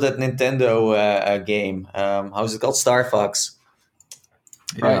me a bit of that Nintendo game. How is it called? Star Fox.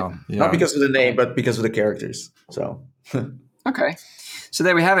 Right. Yeah. Not because of the name, but because of the characters. So. Okay. So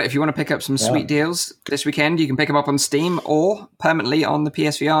there we have it. If you want to pick up some sweet deals this weekend, you can pick them up on Steam or permanently on the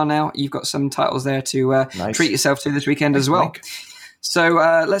PSVR now. You've got some titles there to treat yourself to this weekend as well. Mike. So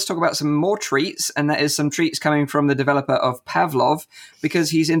let's talk about some more treats, and that is some treats coming from the developer of Pavlov,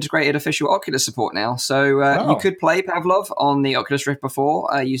 because he's integrated official Oculus support now. So you could play Pavlov on the Oculus Rift before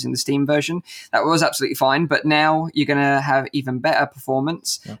using the Steam version. That was absolutely fine, but now you're going to have even better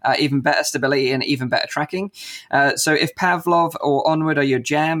performance, even better stability, and even better tracking. So if Pavlov or Onward are your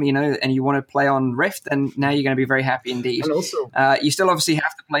jam, and you want to play on Rift, then now you're going to be very happy indeed. And also, you still obviously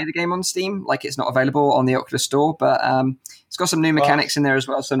have to play the game on Steam, like it's not available on the Oculus Store, but it's got some new mechanics in there as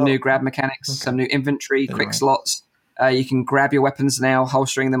well, some new grab mechanics, some new inventory, quick slots. You can grab your weapons now,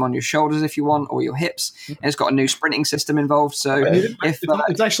 holstering them on your shoulders if you want, or your hips. And it's got a new sprinting system involved. So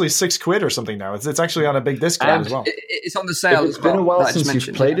it's actually £6 or something now. It's actually on a big discount as well. It's on the sale. It's been a while since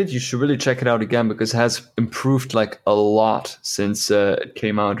you've played it. You should really check it out again, because it has improved like a lot since it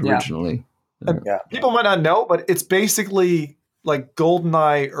came out originally. People might not know, but it's basically like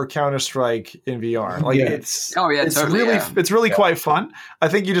GoldenEye or Counter-Strike in VR. Like it's really quite fun. I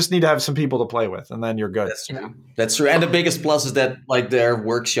think you just need to have some people to play with, and then you're good. That's true. And the biggest plus is that like there are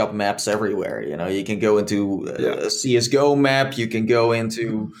workshop maps everywhere. You can go into a CS:GO map, you can go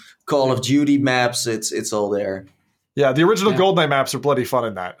into Call of Duty maps. It's all there. Yeah, the original GoldenEye maps are bloody fun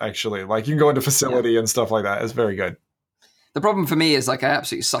in that, actually. Like you can go into facility and stuff like that. It's very good. The problem for me is like I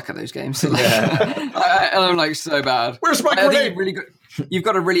absolutely suck at those games. I'm like so bad. Where's my grenade? You've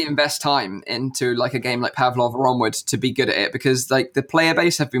got to really invest time into like a game like Pavlov or Onward to be good at it, because like the player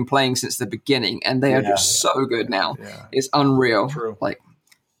base have been playing since the beginning, and they are just so good now. Yeah. It's unreal. True. But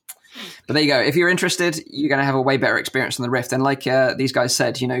there you go. If you're interested, you're going to have a way better experience on the Rift. And like these guys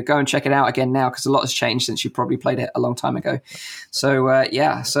said, go and check it out again now, because a lot has changed since you probably played it a long time ago. So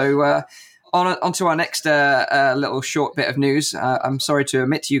On to our next little short bit of news. I'm sorry to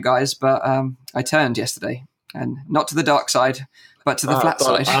admit to you guys, but I turned yesterday, and not to the dark side, but to the flat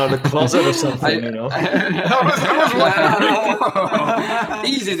side. Out of the closet or something,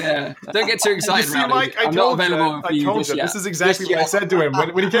 Easy there. Don't get too excited, Rowdy. Mike, I'm not available for you. I told you. This is exactly what I said to him.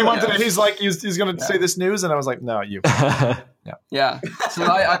 When he came on today, he's like, he's going to say this news, and I was like, no, you. Yeah. So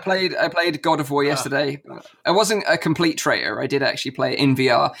I played God of War yesterday. I wasn't a complete traitor. I did actually play it in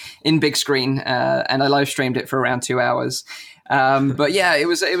VR, in big screen, and I live streamed it for around 2 hours. But yeah, it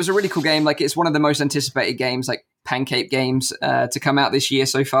was a really cool game. Like it's one of the most anticipated games, like Pancake games, to come out this year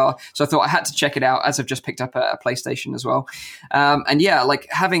so far. So I thought I had to check it out, as I've just picked up a PlayStation as well. And yeah, like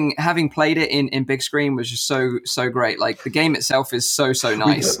having played it in big screen was just so great. Like the game itself is so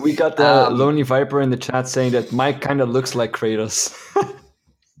nice. We got the Lonely Viper in the chat saying that Mike kind of looks like Kratos. Well,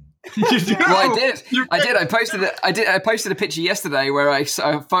 I did. I posted a picture yesterday where I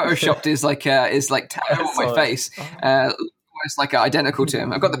photoshopped his tattoo on my face. Almost like identical to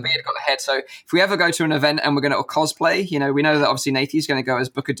him. I've got the beard, got the head. So if we ever go to an event and we're going to cosplay, we know that obviously Nathan's going to go as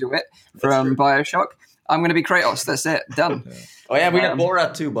Booker DeWitt from Bioshock. I'm going to be Kratos. That's it. Done. Oh yeah, we had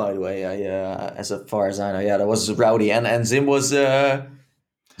Borat too, by the way. As far as I know, that was Rowdy, and Zim was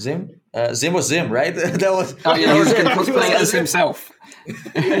Zim. Zim was Zim, right? That was. Oh yeah, he was going to cosplay as himself.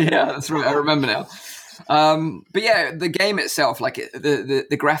 Yeah, that's right. I remember now. But yeah, the game itself, like the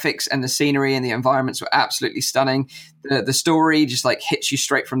graphics and the scenery and the environments were absolutely stunning. The story just like hits you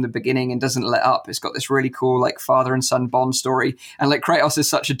straight from the beginning and doesn't let up. It's got this really cool like father and son bond story, and like Kratos is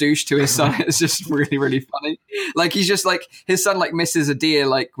such a douche to his son. It's just really, really funny. Like he's just like, his son like misses a deer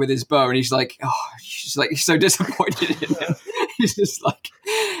like with his bow, and he's like, he's so disappointed in him. He's just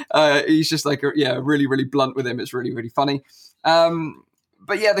like really, really blunt with him. It's really, really funny.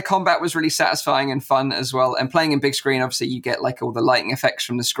 But yeah, the combat was really satisfying and fun as well. And playing in big screen, obviously, you get like all the lighting effects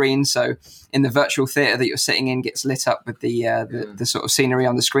from the screen. So in the virtual theater that you're sitting in gets lit up with the sort of scenery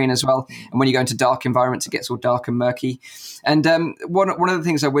on the screen as well. And when you go into dark environments, it gets all dark and murky. And one of the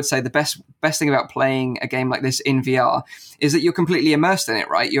things I would say, the best thing about playing a game like this in VR is that you're completely immersed in it,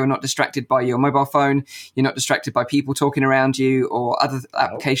 right? You're not distracted by your mobile phone. You're not distracted by people talking around you or other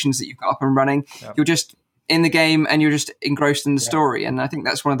applications that you've got up and running. Yep. You're just in the game and you're just engrossed in the story. And I think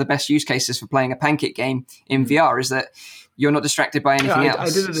that's one of the best use cases for playing a Pancake game in VR, is that you're not distracted by anything else. I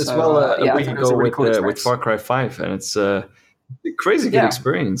did it as well a week ago with Far Cry 5, and it's a crazy good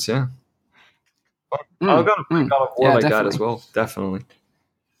experience. Yeah. I'm going to play God of War like that as well. Definitely.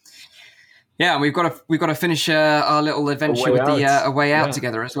 Yeah, and we've got to finish our little adventure with the A Way Out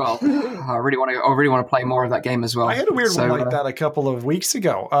together as well. I really want to play more of that game as well. I had a weird one like that a couple of weeks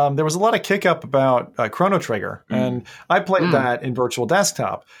ago. There was a lot of kick up about Chrono Trigger, and I played that in Virtual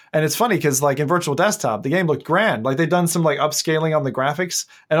Desktop. And it's funny because like in Virtual Desktop, the game looked grand. Like they'd done some like upscaling on the graphics,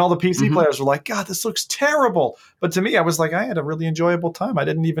 and all the PC players were like, "God, this looks terrible." But to me, I was like, I had a really enjoyable time. I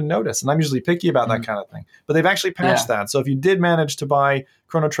didn't even notice, and I'm usually picky about that kind of thing. But they've actually patched that. So if you did manage to buy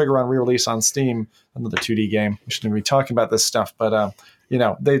Chrono Trigger on re-release on Steam, another 2D game, we shouldn't be talking about this stuff, but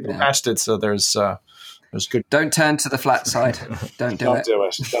they patched it, so there's good. Don't turn to the flat side. Don't do it.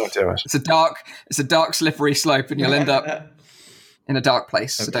 Don't do it. It's a dark, slippery slope, and you'll end up in a dark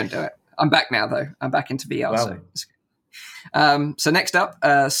place. So don't do it. I'm back now, though. I'm back into VR. Wow. So next up,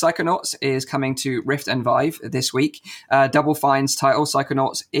 Psychonauts is coming to Rift and Vive this week. Double Fine's title,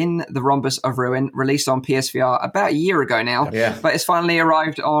 Psychonauts in the Rhombus of Ruin, released on PSVR about a year ago now, but it's finally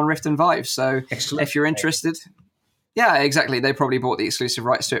arrived on Rift and Vive. So if you're interested... Yeah, exactly. They probably bought the exclusive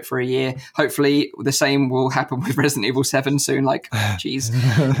rights to it for a year. Hopefully the same will happen with Resident Evil 7 soon. Like, geez.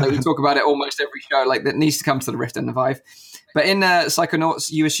 Like, we talk about it almost every show. Like, that needs to come to the Rift and the Vive. But in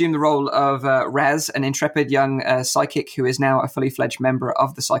Psychonauts, you assume the role of Raz, an intrepid young psychic who is now a fully fledged member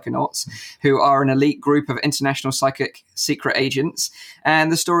of the Psychonauts, who are an elite group of international psychic secret agents. And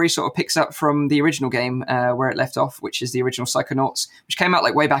the story sort of picks up from the original game where it left off, which is the original Psychonauts, which came out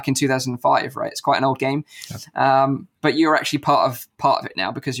like way back in 2005, right? It's quite an old game. But you're actually part of it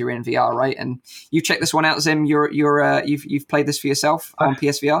now because you're in VR, right? And you've checked this one out, Zim. You've played this for yourself on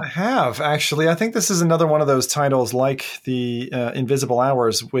PSVR. I have, actually. I think this is another one of those titles like the Invisible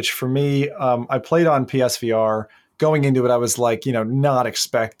Hours, which for me, I played on PSVR. Going into it, I was like, not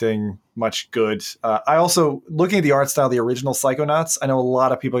expecting much good. I also, looking at the art style of the original Psychonauts, I know a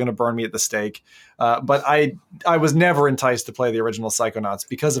lot of people are going to burn me at the stake, but I was never enticed to play the original Psychonauts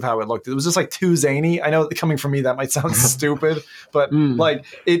because of how it looked. It was just like too zany. I know coming from me, that might sound stupid, but like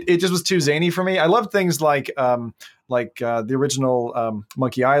it just was too zany for me. I love things like the original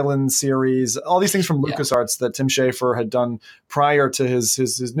Monkey Island series, all these things from LucasArts that Tim Schafer had done prior to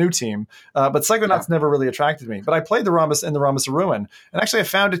his new team. But Psychonauts never really attracted me. But I played the Rhombus in the Rhombus of Ruin, and actually I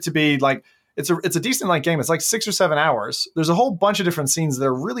found it to be like it's a decent like game. It's like 6 or 7 hours. There's a whole bunch of different scenes that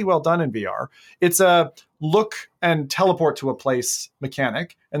are really well done in VR. It's a look and teleport to a place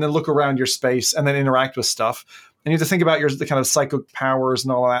mechanic, and then look around your space, and then interact with stuff. And you have to think about the kind of psychic powers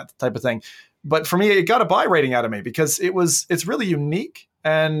and all that type of thing. But for me, it got a buy rating out of me because it's really unique.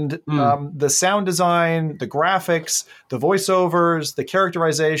 And the sound design, the graphics, the voiceovers, the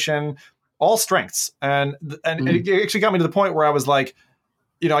characterization, all strengths. And it actually got me to the point where I was like,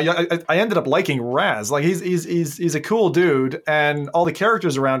 I ended up liking Raz. Like he's a cool dude, and all the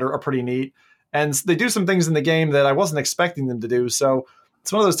characters around are pretty neat. And they do some things in the game that I wasn't expecting them to do. So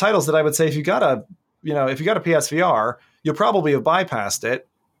it's one of those titles that I would say if you got a PSVR, you'll probably have bypassed it.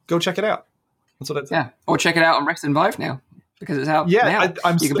 Go check it out. That's what I'd say. Yeah, or check it out on Rift and Vive now because it's out. Yeah, now.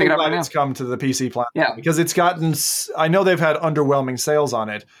 I'm still glad it's come to the PC platform because it's gotten. I know they've had underwhelming sales on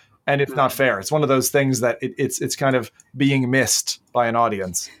it, and it's not fair. It's one of those things that it's kind of being missed by an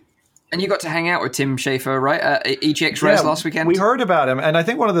audience. And you got to hang out with Tim Schafer, right? At EGX Res last weekend. We heard about him, and I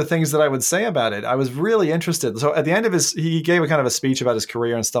think one of the things that I would say about it, I was really interested. So at the end of he gave a kind of a speech about his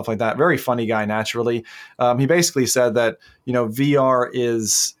career and stuff like that. Very funny guy, naturally. He basically said that VR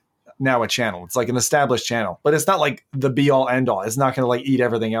is now a channel. It's like an established channel, but it's not like the be all end all. It's not going to like eat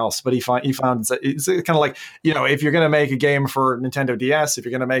everything else. But he found it's kind of like, if you're going to make a game for Nintendo DS, if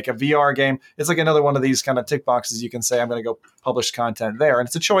you're going to make a VR game, it's like another one of these kind of tick boxes. You can say, I'm going to go publish content there. And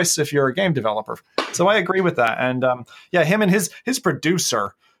it's a choice if you're a game developer. So I agree with that. And him and his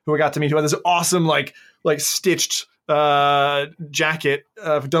producer, who I got to meet, who had this awesome, like stitched jacket,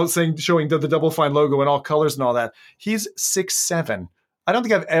 showing the Double Fine logo in all colors and all that. He's 6'7". I don't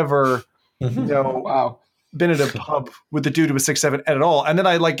think I've ever, been at a pub with the dude who was 6'7" at all. And then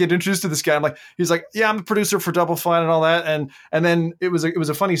I like get introduced to this guy. I'm like, he's like, yeah, I'm a producer for Double Fine and all that. And then it was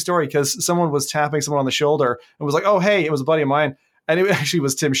a funny story because someone was tapping someone on the shoulder and was like, oh, hey, it was a buddy of mine. And it actually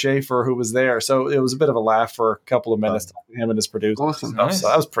was Tim Schafer who was there. So it was a bit of a laugh for a couple of minutes, him and his producer. Awesome. So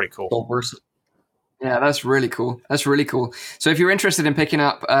that was pretty cool. Yeah, that's really cool. So if you're interested in picking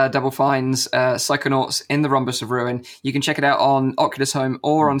up Double Fine's Psychonauts in the Rhombus of Ruin, you can check it out on Oculus Home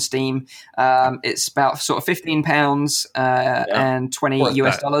or on Steam. It's about sort of £15 and $20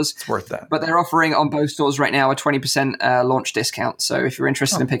 US. It's worth that. But they're offering on both stores right now a 20% launch discount. So if you're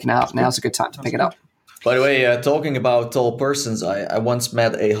interested in picking it up, now's a good time to pick it up. By the way, talking about tall persons, I once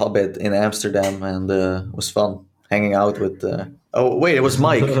met a hobbit in Amsterdam, and it was fun hanging out with... Oh, wait, it was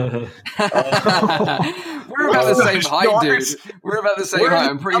Mike. We're about the same height, dude. We're about the same height.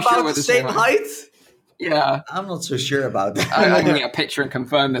 I'm pretty sure we're the same height. Yeah. I'm not so sure about that. I can get a picture and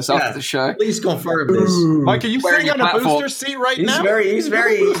confirm this after the show. Please confirm this. Mike, are you sitting on a booster seat right now? He's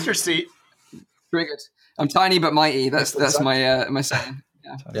very booster seat. Very good. I'm tiny but mighty. That's my my saying.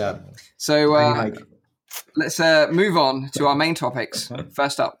 Yeah. So let's move on to our main topics.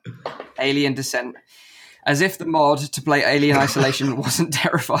 First up, Alien Descent. As if the mod to play Alien Isolation wasn't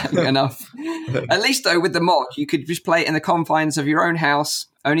terrifying enough. At least, though, with the mod, you could just play it in the confines of your own house.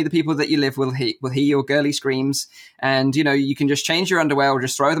 Only the people that you live with will hear your girly screams. And, you can just change your underwear or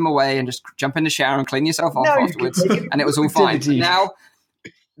just throw them away and just jump in the shower and clean yourself off afterwards. And it was all fine. Now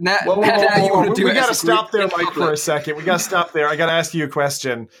you want to do it. We got to stop there, Mike, for a second. We got to stop there. I got to ask you a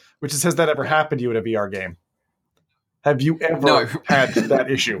question, which is, has that ever happened to you in a VR game? Have you ever had that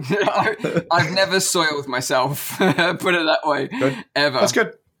issue? I've never soiled myself. Put it that way. Good. Ever. That's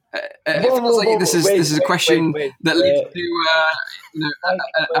good. It feels like this is a question that leads to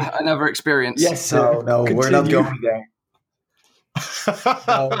another experience. Yes. No, we're not going there.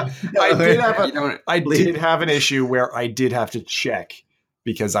 I did have an issue where I did have to check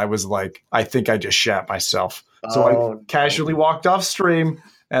because I was like, I think I just shat myself. So I casually walked off stream.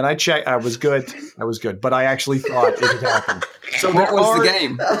 And I checked. I was good. But I actually thought it had happened. So what was the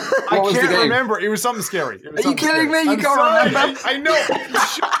game? I can't remember. It was something scary. Are you kidding me? You can't remember? I know. You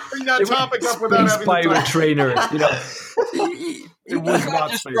shouldn't bring that topic up without having Pirate Trainer. It was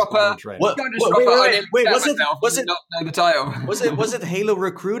not Space Pirate Trainer. Wait, was it not know the title? Was it Halo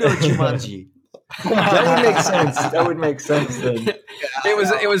Recruit or Jumanji? That would make sense then.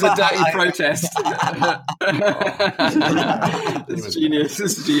 It was a dirty protest. It's genius.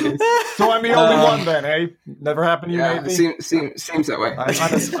 So I'm the only one then, hey? Never happened to you, maybe? Seems that way.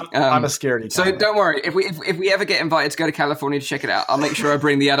 I'm a scaredy. So don't worry. If we ever get invited to go to California to check it out, I'll make sure I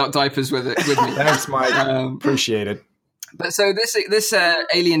bring the adult diapers with me. Thanks, Mike. Appreciate it. But so this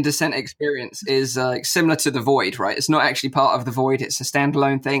Alien Descent experience is similar to The Void, right? It's not actually part of The Void. It's a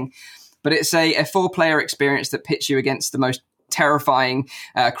standalone thing. But it's a 4-player experience that pits you against the most terrifying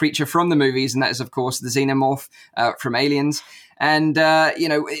creature from the movies, and that is, of course, the Xenomorph from Aliens. And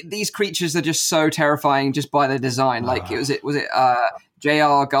these creatures are just so terrifying just by their design. Like, was it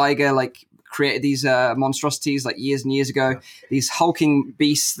J.R. Geiger created these monstrosities years and years ago? These hulking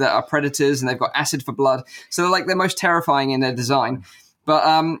beasts that are predators, and they've got acid for blood. So they're most terrifying in their design.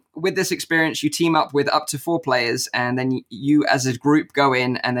 But with this experience, you team up with up to 4 players, and then you as a group go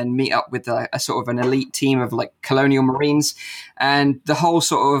in and then meet up with a sort of an elite team of colonial marines. And the whole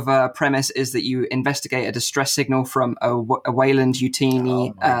sort of premise is that you investigate a distress signal from a Weyland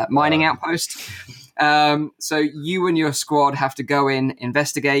Yutani mining outpost. So you and your squad have to go in,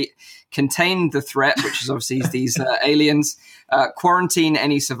 investigate, contain the threat, which is obviously these aliens, quarantine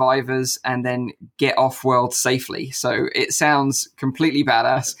any survivors, and then get off-world safely. So it sounds completely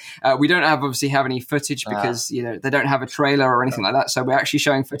badass. We don't have any footage because they don't have a trailer or anything like that. So we're actually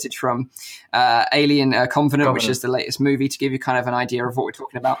showing footage from Alien Covenant, which is the latest movie, to give you kind of an idea of what we're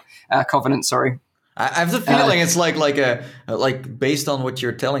talking about. Covenant, sorry. I have the feeling it's like based on what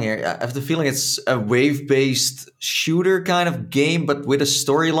you're telling here. I have the feeling it's a wave-based shooter kind of game, but with a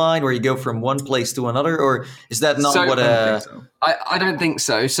storyline where you go from one place to another. Or is that not what? I don't think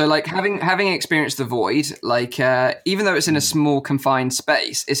so. So, like having experienced the Void, like even though it's in a small confined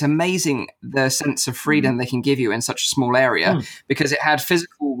space, it's amazing the sense of freedom they can give you in such a small area because it had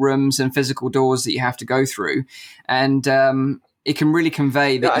physical rooms and physical doors that you have to go through, and it can really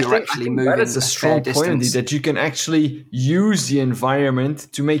convey that you're actually moving. That is a strong point, that you can actually use the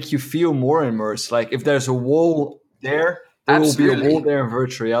environment to make you feel more immersed. Like if there's a wall there will be a wall there in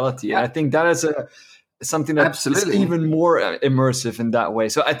virtual reality. Yeah. And I think that is something that is even more immersive in that way.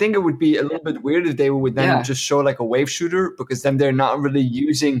 So I think it would be a little bit weird if they would then just show like a wave shooter, because then they're not really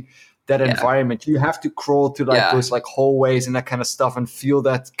using that environment. You have to crawl to like those like hallways and that kind of stuff and feel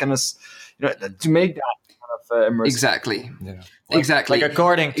that kind of, to make that immersive. Exactly. Yeah. Exactly. Like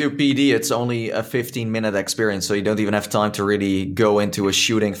according to PD, it's only a 15-minute experience, so you don't even have time to really go into a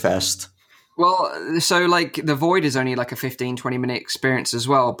shooting fest. Well, so like the Void is only like a 15-20 minute experience as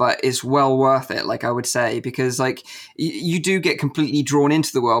well, but it's well worth it, like I would say, because like you do get completely drawn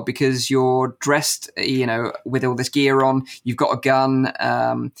into the world because you're dressed, with all this gear on, you've got a gun,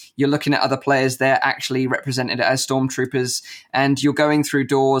 you're looking at other players, they're actually represented as stormtroopers, and you're going through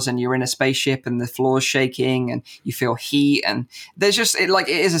doors and you're in a spaceship and the floor's shaking and you feel heat, and there's just it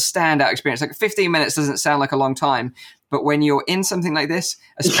is a standout experience. Like 15 minutes doesn't sound like a long time, but when you're in something like this,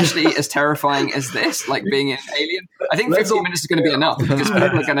 especially as terrifying as this, like being in Alien, I think 15 minutes is going to be enough because people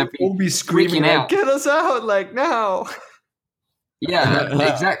are going to be screaming out, "Get us out!" Like now. Yeah,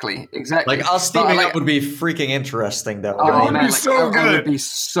 exactly. Like us teaming up would be freaking interesting, though. Oh, right? man, so good. I would be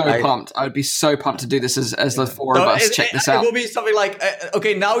so pumped. I would be so pumped to do this as the four of us check this out. It will be something like,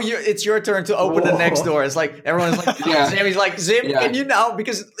 okay, now it's your turn to open the next door. It's like everyone's like, Sammy's like, Zim, can you now?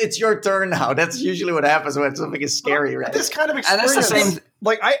 Because it's your turn now. That's usually what happens when something is scary, right? This kind of experience, and that's the same.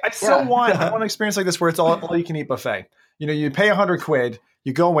 Like I still want an experience like this where it's all you can eat buffet. You pay £100.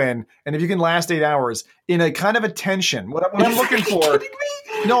 You go in, and if you can last 8 hours in a kind of a tension, what I'm looking for.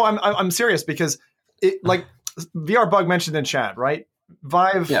 No, I'm serious, because it, like VR Bug mentioned in chat, right?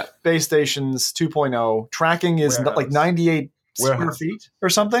 Vive base stations 2.0 tracking is like 98 square feet or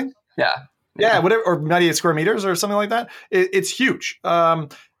something. Yeah, whatever, or 98 square meters or something like that. It's huge. I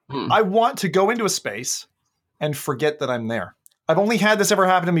want to go into a space and forget that I'm there. I've only had this ever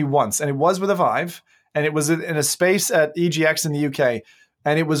happen to me once, and it was with a Vive, and it was in a space at EGX in the UK.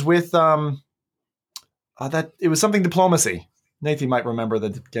 And it was with it was something diplomacy. Nathan might remember the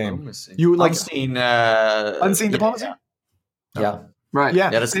game. Diplomacy. You like unseen diplomacy? Yeah. Right. Yeah.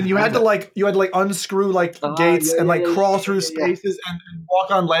 And you had to unscrew gates and crawl through spaces and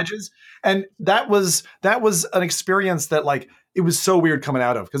walk on ledges. And that was an experience that it was so weird coming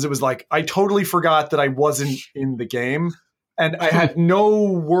out of, because it was like I totally forgot that I wasn't in the game. And I had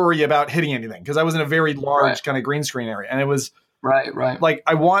no worry about hitting anything because I was in a very large kind of green screen area. And it was Right. like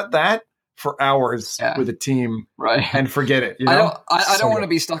I want that for hours with a team, and forget it. I don't want to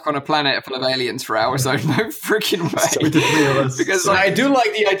be stuck on a planet full of aliens for hours, though. No freaking way. Because I do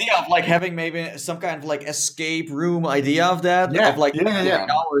like the idea of having maybe some kind of escape room idea of that. Yeah. Of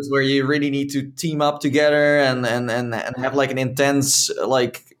hours where you really need to team up together and have an intense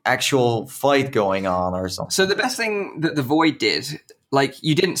actual fight going on or something. So the best thing that the Void did,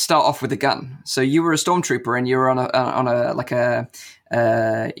 you didn't start off with a gun. So you were a stormtrooper and you were on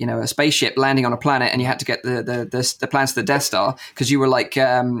a spaceship landing on a planet, and you had to get the plans to the Death Star because you were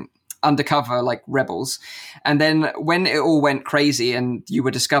undercover rebels. And then when it all went crazy and you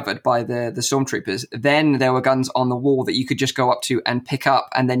were discovered by the stormtroopers, then there were guns on the wall that you could just go up to and pick up,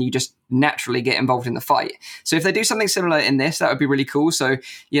 and then you just naturally get involved in the fight. So if they do something similar in this, that would be really cool. So,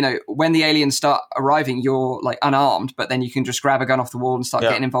 when the aliens start arriving, you're unarmed, but then you can just grab a gun off the wall and start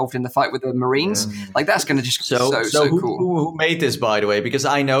getting involved in the fight with the Marines. That's going to just be so cool. Who made this, by the way? Because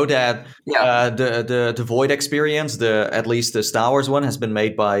I know that the Void experience, at least the Star Wars one, has been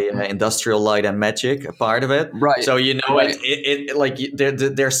made by Industrial Light and Magic, a part of it. Right. So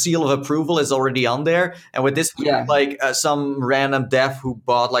their seal of approval is already on there. And with this, some random dev who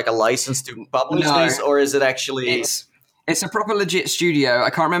bought a license to publish this, or is it actually? It's a proper legit studio.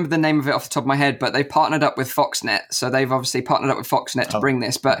 I can't remember the name of it off the top of my head, but they partnered up with Foxnet. So they've obviously partnered up with Foxnet to bring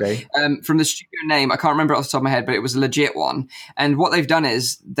this. But from the studio name, I can't remember it off the top of my head, but it was a legit one. And what they've done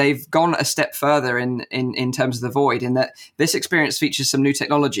is they've gone a step further in terms of the Void, in that this experience features some new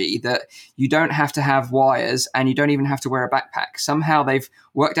technology that you don't have to have wires and you don't even have to wear a backpack. Somehow they've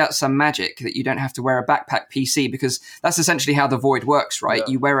worked out some magic that you don't have to wear a backpack PC, because that's essentially how the Void works, right?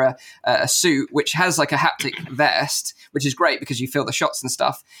 You wear a suit which has a haptic vest, which is great because you feel the shots and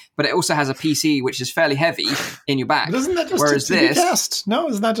stuff. But it also has a PC which is fairly heavy in your back. But isn't that just whereas the TPcast? No,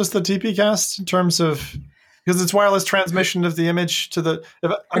 isn't that just the TPcast in terms of because it's wireless transmission of the image to the?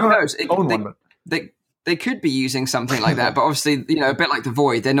 Who knows? They could be using something like that, but obviously, a bit like the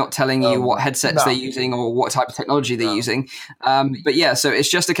Void, they're not telling you what headsets they're using or what type of technology they're using. But yeah, so it's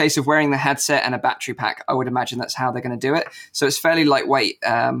just a case of wearing the headset and a battery pack. I would imagine that's how they're going to do it. So it's fairly lightweight.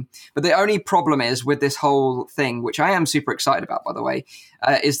 But the only problem is with this whole thing, which I am super excited about, by the way,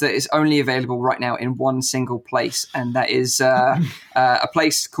 is that it's only available right now in one single place, and that is a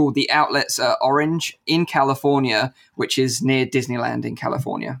place called the Outlets Orange in California, which is near Disneyland in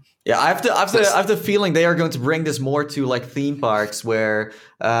California. Yeah, I have the feeling they are going to bring this more to like theme parks where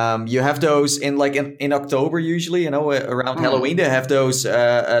you have those in October usually, around Halloween they have those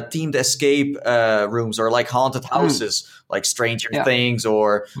themed escape rooms or like haunted houses, like Stranger Things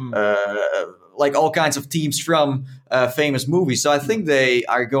or like all kinds of themes from famous movies. So I think they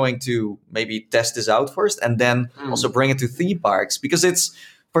are going to maybe test this out first and then also bring it to theme parks because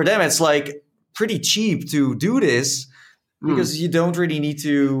for them it's like pretty cheap to do this. Because you don't really need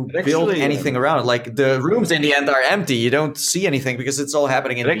to build anything around it. Like the rooms in the end are empty. You don't see anything because it's all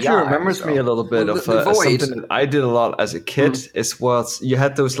happening in VR. It actually remembers me a little bit of something that I did a lot as a kid. You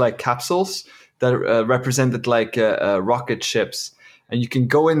had those like capsules that represented like rocket ships. And you can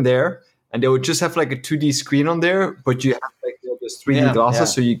go in there and they would just have like a 2D screen on there. But you have like those 3D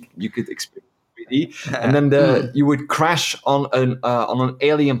glasses so you could experience and then you would crash on an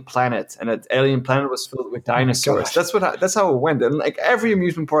alien planet, and that alien planet was filled with dinosaurs. That's how it went. And like every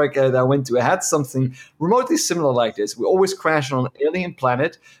amusement park that I went to, it had something remotely similar like this. We always crashed on an alien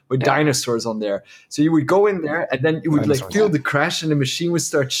planet with dinosaurs on there. So you would go in there, and then you would feel the crash, and the machine would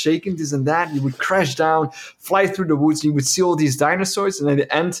start shaking this and that. You would crash down, fly through the woods, and you would see all these dinosaurs, and at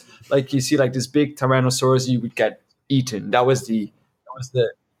the end, like you see like this big Tyrannosaurus, you would get eaten. That was the.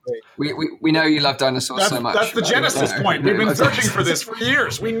 We know you love dinosaurs so much. That's the genesis point. We've been searching for this for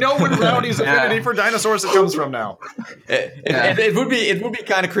years. We know what Rowdy's affinity for dinosaurs it comes from now. It would be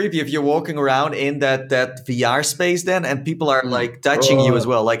kind of creepy if you're walking around in that VR space then, and people are like touching you as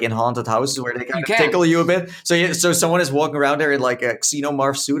well, like in haunted houses where they kind of tickle you a bit. So someone is walking around there in like a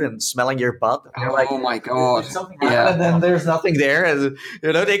xenomorph suit and smelling your butt. And like, oh my god! And then there's nothing there. And,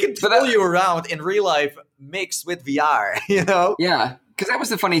 they can pull you around in real life mixed with VR. Yeah. Because that was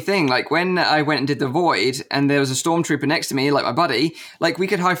the funny thing. Like when I went and did the Void and there was a stormtrooper next to me, like my buddy, like we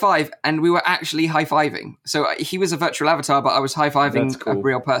could high five and we were actually high fiving. So he was a virtual avatar, but I was high fiving a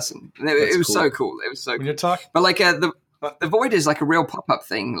real person. It was so cool. It was so cool. But like the Void is like a real pop-up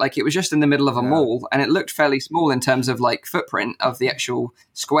thing. Like it was just in the middle of a mall and it looked fairly small in terms of like footprint of the actual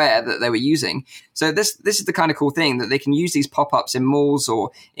square that they were using. So this is the kind of cool thing that they can use these pop-ups in malls or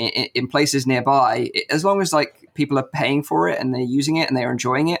in places nearby, as long as like people are paying for it and they're using it and they're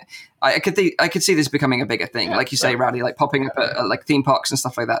enjoying it. I could see this becoming a bigger thing, like you say, Rowdy, like popping up at like theme parks and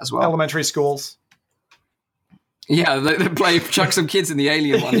stuff like that as well. Elementary schools. Yeah, they chuck some kids in the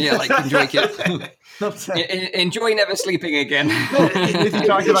alien one. Yeah, like enjoy kids. Enjoy never sleeping again. If you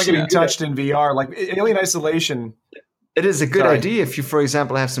talked about getting touched in VR, like Alien Isolation. It is a good idea if you, for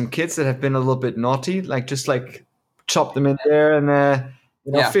example, have some kids that have been a little bit naughty, like just like chop them in there and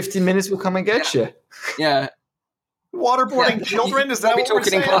 15 minutes will come and get you. Yeah. Waterboarding children? Is that what we're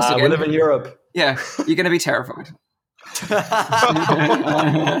saying? We live in Europe. Yeah, you're going to be terrified.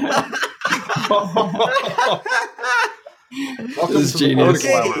 This is genius.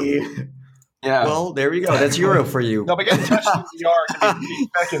 Okay. Yeah. Well, there we go. That's Euro for you. No, but getting touched in VR can be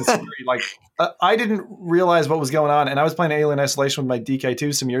fucking scary. Like, I didn't realize what was going on, and I was playing Alien Isolation with my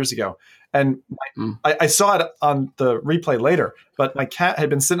DK2 some years ago, and I saw it on the replay later, but my cat had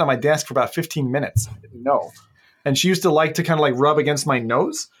been sitting on my desk for about 15 minutes. I didn't know. And she used to like to kind of like rub against my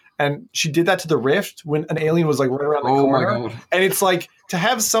nose. And she did that to the Rift when an alien was like right around the corner. My God. And it's like to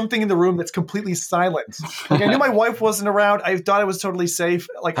have something in the room that's completely silent. Like I knew my wife wasn't around. I thought it was totally safe.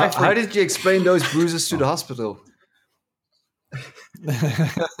 Like how did you explain those bruises to the hospital?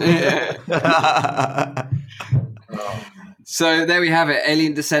 So there we have it.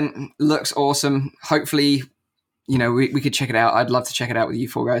 Alien Descent looks awesome. Hopefully, we could check it out. I'd love to check it out with you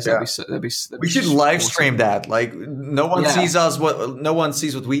four guys. Yeah. We should live stream that. Like no one sees us. No one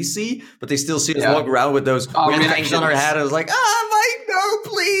sees what we see, but they still see us walk around with those things on our head. I was like, Mike, no,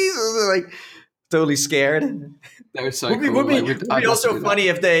 please. Like totally scared. That was so cool. Would be also funny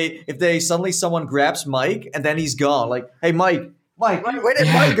if they suddenly someone grabs Mike and then he's gone. Like, hey, Mike, where did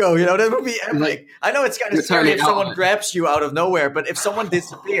Mike go? That would be epic. I know it's kind of scary if someone grabs you out of nowhere, but if someone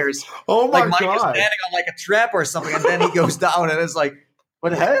disappears, oh my Mike God. is standing on like a trap or something, and then he goes down, and it's like, What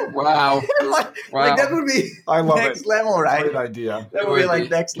the hell? Wow. Like that would be next level, right? Great idea. That would be like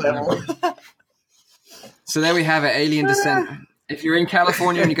next level. So there we have it, Alien Descent. If you're in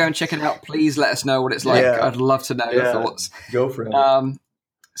California and you go and check it out, please let us know what it's like. I'd love to know your thoughts. Go for it.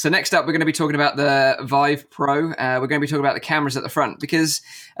 So next up, we're going to be talking about the Vive Pro. We're going to be talking about the cameras at the front because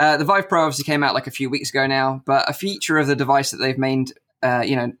the Vive Pro obviously came out like a few weeks ago now, but a feature of the device that they've made,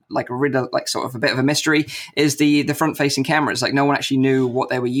 like sort of a bit of a mystery is the front-facing cameras. Like no one actually knew what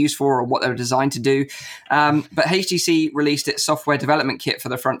they were used for or what they were designed to do. But HTC released its software development kit for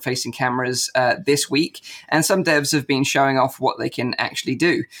the front-facing cameras this week, and some devs have been showing off what they can actually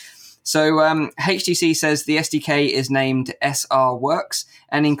do. So HTC says the SDK is named SR Works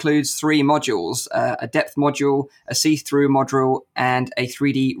and includes 3 modules, a depth module, a see-through module, and a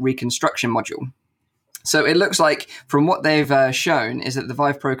 3D reconstruction module. So it looks like from what they've shown is that the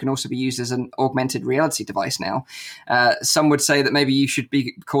Vive Pro can also be used as an augmented reality device now. Some would say that maybe you should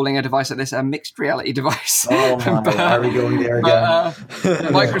be calling a device like this a mixed reality device. Oh my, are we going there again?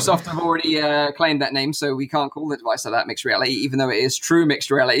 Microsoft have already claimed that name, so we can't call the device like that mixed reality, even though it is true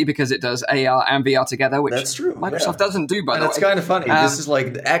mixed reality because it does AR and VR together, which that's true. Microsoft doesn't do, by the way. That's kind of funny. This is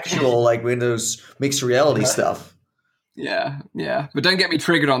like the actual like Windows mixed reality stuff. Yeah. But don't get me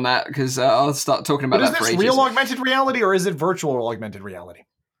triggered on that because I'll start talking about that for ages. Is this real augmented reality or is it virtual augmented reality?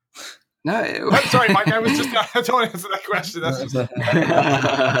 No. I'm sorry, Mike. I don't answer that question. That's just...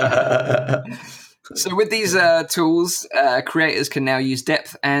 So with these tools, creators can now use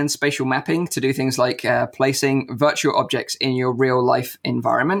depth and spatial mapping to do things like placing virtual objects in your real life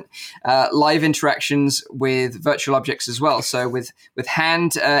environment, live interactions with virtual objects as well. So with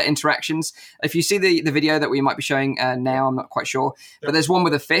hand interactions, if you see the video that we might be showing now, I'm not quite sure, but there's one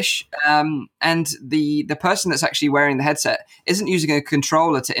with a fish, and the person that's actually wearing the headset isn't using a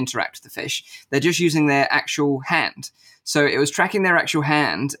controller to interact with the fish. They're just using their actual hand. So it was tracking their actual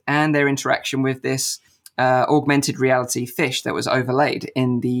hand and their interaction with this augmented reality fish that was overlaid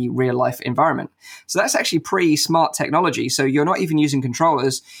in the real life environment. So that's actually pretty smart technology. So you're not even using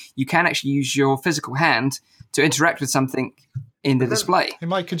controllers. You can actually use your physical hand to interact with something in the display. Hey,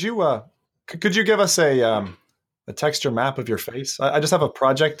 Mike, could you give us a texture map of your face? I just have a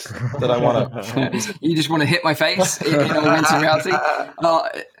project that I want to... You just want to hit my face in augmented reality?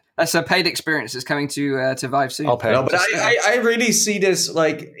 That's a paid experience that's coming to Vive soon. I'll pay. No, but I really see this,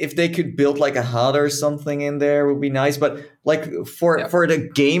 like, if they could build like a HUD or something in there would be nice. But like for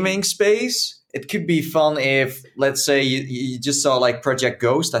the gaming space, it could be fun if, let's say, you just saw like Project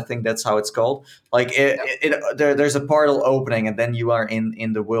Ghost. I think that's how it's called. Like there's a portal opening and then you are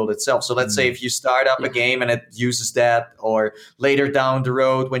in the world itself. So let's say if you start up a game and it uses that, or later down the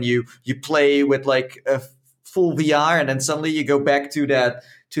road when you play with like a full VR and then suddenly you go back to that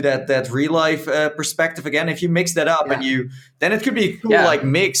real life perspective again. If you mix that up then it could be a cool like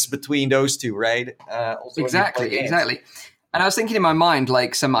mix between those two, right? Exactly. And I was thinking in my mind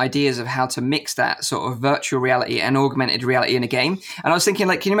like some ideas of how to mix that sort of virtual reality and augmented reality in a game. And I was thinking,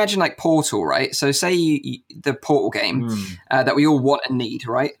 like, can you imagine like Portal, right? So say the Portal game that we all want and need,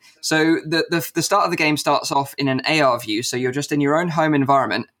 right? So the start of the game starts off in an AR view. So you're just in your own home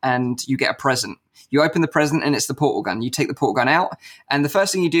environment and you get a present. You open the present and it's the portal gun. You take the portal gun out and the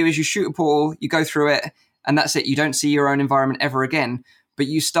first thing you do is you shoot a portal, you go through it, and that's it. You don't see your own environment ever again, but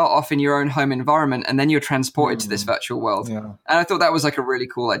you start off in your own home environment and then you're transported to this virtual world. Yeah. And I thought that was like a really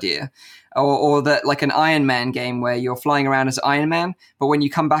cool idea. Or that like an Iron Man game where you're flying around as Iron Man, but when you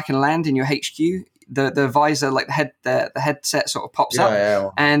come back and land in your HQ, the visor, like the headset sort of pops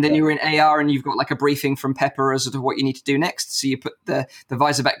up, and then you're in AR and you've got like a briefing from Pepper as to what you need to do next. So you put the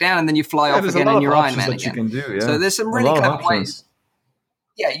visor back down and then you fly off again and you're Iron Man again. You can do, So there's some really clever ways.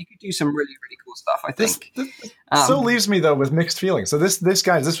 Yeah, you could do some really, really cool stuff, I think. This so leaves me, though, with mixed feelings. So this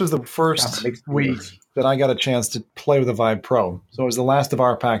was the first week that I got a chance to play with the Vive Pro. So it was the last of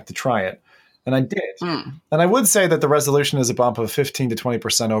our pack to try it. And I did. And I would say that the resolution is a bump of 15 to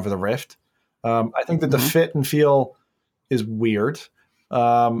 20% over the Rift. I think that the fit and feel is weird.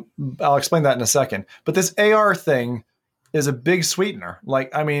 I'll explain that in a second. But this AR thing is a big sweetener.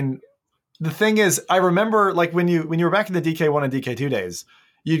 Like, I mean, the thing is, I remember like when you were back in the DK1 and DK2 days,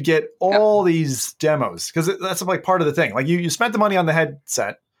 you'd get all these demos because that's like part of the thing. Like you spent the money on the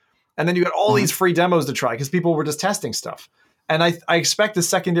headset and then you got all these free demos to try because people were just testing stuff. And I expect a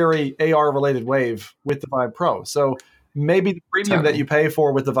secondary AR related wave with the Vive Pro. So maybe the premium that you pay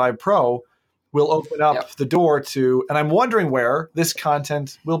for with the Vive Pro will open up the door to, and I'm wondering where this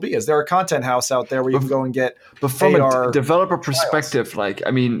content will be. Is there a content house out there where you can go and get But from AR a developer perspective, like,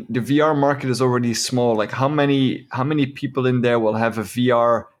 I mean, the VR market is already small. Like how many people in there will have a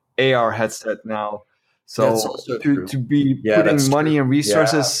VR AR headset now? So to be putting money and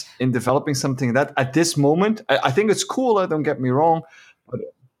resources in developing something that at this moment, I think it's cool. Don't get me wrong, but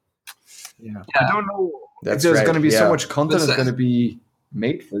I don't know if there's going to be so much content that's going to be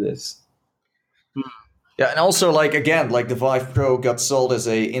made for this. Yeah, and also the Vive Pro got sold as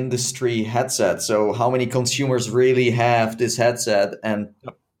a industry headset. So how many consumers really have this headset and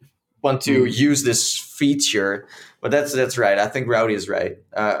want to use this feature? But that's right. I think Rowdy is right.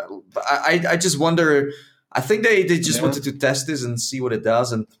 But I just wonder. I think they just wanted to test this and see what it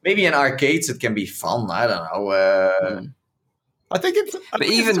does, and maybe in arcades it can be fun. I don't know. I think it's. But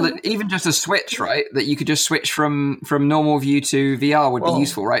even just a switch, right? That you could just switch from normal view to VR would be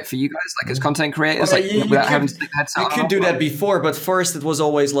useful, right? For you guys, as content creators, without having to stick headset. You could do that before, but first it was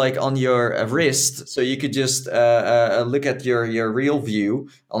always on your wrist, so you could just look at your real view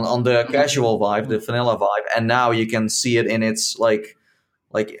on the casual Vive, the vanilla Vive, and now you can see it in its like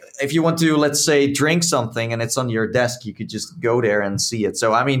if you want to, let's say, drink something and it's on your desk, you could just go there and see it.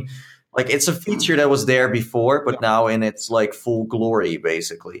 So I mean. It's a feature that was there before, but now in its full glory,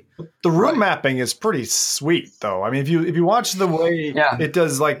 basically. The room mapping is pretty sweet, though. I mean, if you watch the way it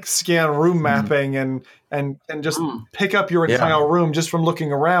does scan room mapping and just pick up your entire room just from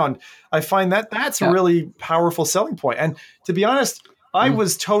looking around, I find that's a really powerful selling point. And to be honest, I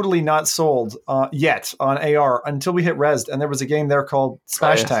was totally not sold yet on AR until we hit Rezzed, and there was a game there called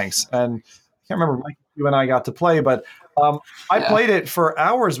Smash Tanks, and I can't remember Mike, you and I got to play, but. I played it for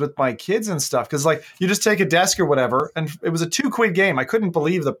hours with my kids and stuff because you just take a desk or whatever, and it was a $2 game. I couldn't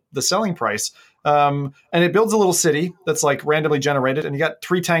believe the selling price. And it builds a little city that's randomly generated, and you got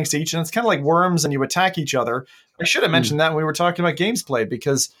 3 tanks each, and it's kind of like Worms, and you attack each other. I should have mentioned that when we were talking about games played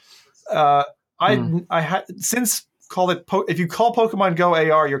because I had since called it. If you call Pokemon Go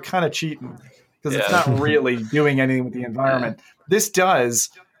AR, you're kind of cheating because it's not really doing anything with the environment. This does.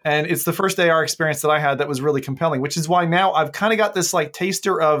 And it's the first AR experience that I had that was really compelling, which is why now I've kind of got this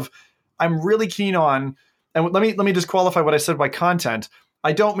taster of I'm really keen on. And let me just qualify what I said by content.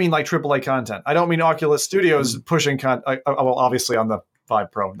 I don't mean AAA content. I don't mean Oculus Studios pushing content. Well, obviously on the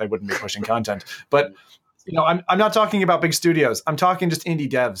Vive Pro they wouldn't be pushing content, but I'm not talking about big studios. I'm talking just indie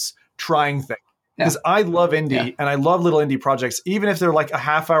devs trying things because I love indie and I love little indie projects, even if they're a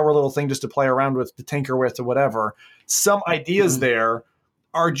half-hour little thing just to play around with, to tinker with, or whatever. Some ideas there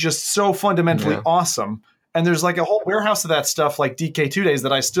are just so fundamentally awesome. And there's a whole warehouse of that stuff like DK2 Days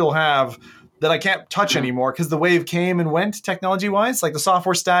that I still have that I can't touch anymore because the wave came and went technology-wise. The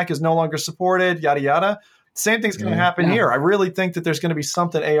software stack is no longer supported, yada, yada. Same thing's going to happen here. I really think that there's going to be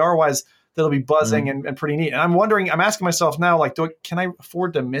something AR-wise that'll be buzzing and pretty neat. And I'm asking myself now, can I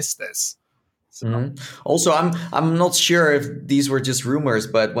afford to miss this? So. Also, I'm not sure if these were just rumors,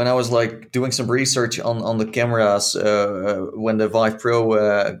 but when I was doing some research on the cameras when the Vive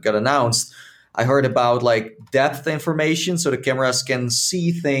Pro got announced, I heard about depth information, so the cameras can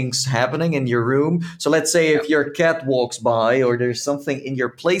see things happening in your room. So let's say if your cat walks by or there's something in your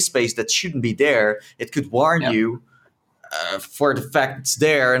play space that shouldn't be there, it could warn you for the fact it's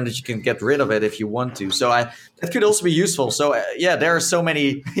there and that you can get rid of it if you want to. So that could also be useful. So there are so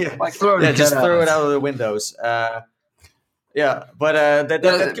many. Just throw it out of the windows. But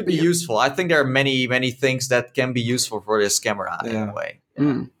that could be useful. I think there are many things that can be useful for this camera anyway.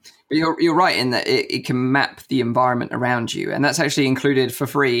 But you're right in that it can map the environment around you, and that's actually included for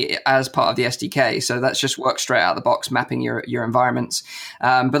free as part of the SDK. So that's just works straight out of the box, mapping your environments.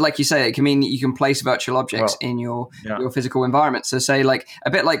 But like you say, it can mean that you can place virtual objects in your physical environment. So say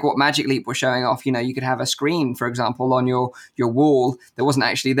a bit like what Magic Leap was showing off. You could have a screen, for example, on your wall that wasn't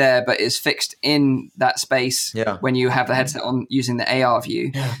actually there, but is fixed in that space when you have the headset on using the AR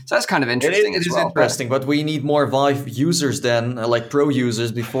view. So that's kind of interesting. It is interesting, but we need more Vive users then, pro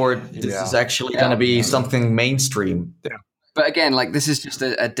users, before this is actually going to be something mainstream. Yeah. But again, this is just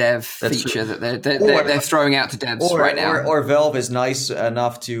a dev feature that they're throwing out to devs right now. Or Valve is nice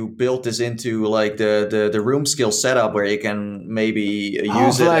enough to build this into the room skill setup where you can maybe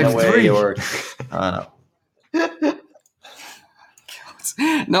use it in a way, or I don't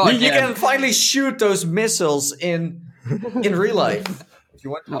know. You can finally shoot those missiles in real life. If you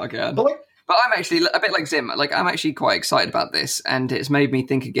want. Not again. But I'm actually a bit like Zim. I'm actually quite excited about this, and it's made me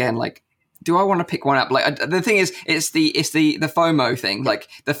think again. Do I want to pick one up? The thing is, it's the FOMO thing,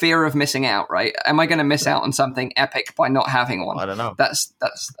 the fear of missing out. Right? Am I going to miss out on something epic by not having one? I don't know. That's.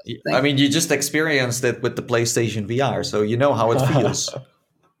 I mean, you just experienced it with the PlayStation VR, so you know how it feels.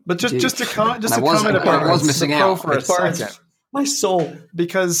 But just to comment about I was missing out for a second. My soul,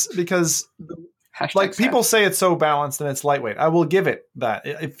 because like people say it's so balanced and it's lightweight. I will give it that.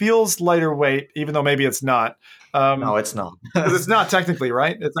 It feels lighter weight, even though maybe it's not. No, it's not. It's not technically,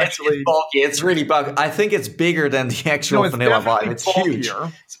 right? It's actually it's bulky. It's really bulky. I think it's bigger than the actual vanilla Vive. It's huge.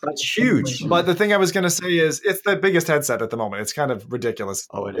 It's huge. But the thing I was going to say is it's the biggest headset at the moment. It's kind of ridiculous,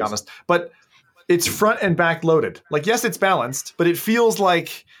 to be honest. But it's front and back loaded. Like, yes, it's balanced, but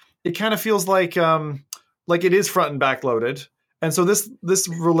it kind of feels like it is front and back loaded. And so this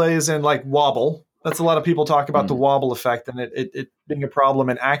relays in like wobble. That's a lot of people talk about the wobble effect and it being a problem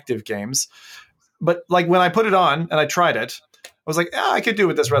in active games. But like when I put it on and I tried it, I was like, I could do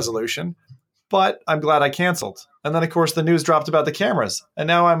with this resolution, but I'm glad I canceled. And then of course the news dropped about the cameras, and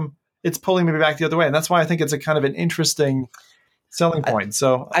now it's pulling me back the other way. And that's why I think it's a kind of an interesting selling point.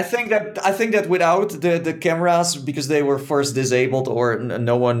 So I think that without the cameras, because they were first disabled or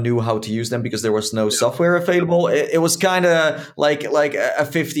no one knew how to use them because there was no software available, it was kind of like a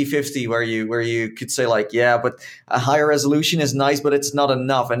 50-50 where you could say like, yeah, but a higher resolution is nice, but it's not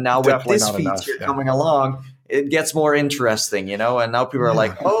enough. And now Definitely with this feature coming along, it gets more interesting, and now people are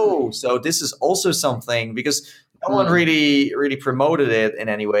like, oh, so this is also something, because no one really promoted it in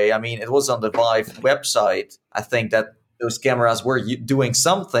any way. I mean, it was on the Vive website. I think that those cameras were doing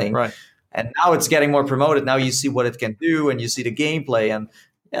something, right? And now it's getting more promoted. Now you see what it can do, and you see the gameplay, and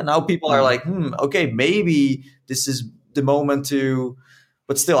now people are like, okay, maybe this is the moment to.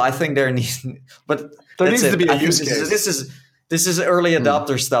 But still, I think there needs to be a use case. This is early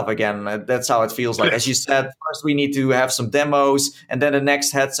adopter stuff again. That's how it feels like. As you said, first we need to have some demos, and then the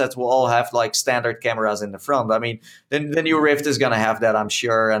next headsets will all have like standard cameras in the front. I mean, then the new Rift is going to have that, I'm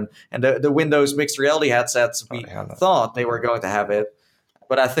sure. And the Windows mixed reality headsets, we thought they were going to have it.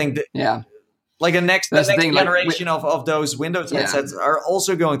 But I think that, like the next generation of those Windows headsets are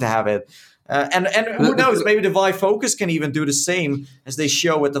also going to have it. And who knows, maybe the Vive Focus can even do the same as they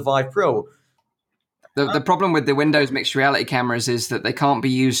show with the Vive Pro. The problem with the Windows mixed reality cameras is that they can't be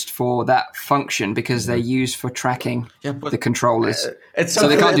used for that function because they're used for tracking the controllers. It's so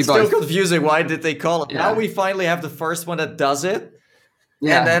they can't do both. Still confusing. Why did they call it? Yeah. Now we finally have the first one that does it.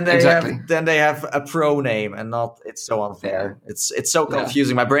 Yeah, and then they have a pro name, and not. It's so unfair. It's so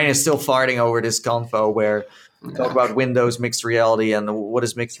confusing. My brain is still farting over this convo where talk about Windows mixed reality and what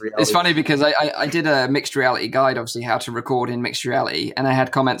is mixed reality. It's funny because I did a mixed reality guide, obviously how to record in mixed reality, and I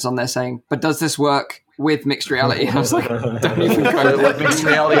had comments on there saying, but does this work with mixed reality? I was like, don't even go what mixed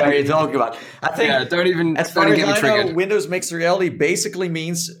reality are you talking about? I think don't even get me triggered. Windows mixed reality basically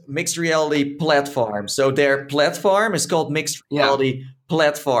means mixed reality platform. So their platform is called mixed reality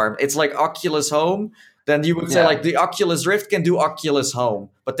platform. It's like Oculus Home. Then you would say like the Oculus Rift can do Oculus Home,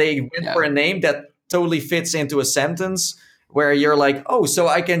 but they went for a name that totally fits into a sentence where you're like, oh, so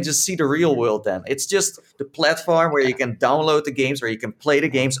I can just see the real world then. It's just the platform where you can download the games, where you can play the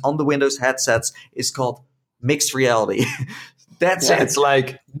games on the Windows headsets is called mixed reality. That's it. It's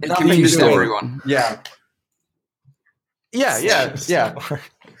like it confused everyone. Yeah. It's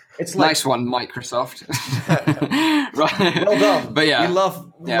like, nice one, Microsoft. Right. Well done. But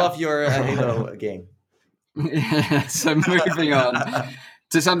we love your Halo game. So moving on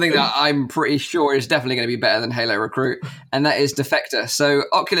to something that I'm pretty sure is definitely going to be better than Halo Recruit, and that is Defector. So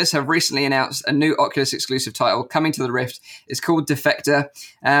Oculus have recently announced a new Oculus exclusive title coming to the Rift. It's called Defector.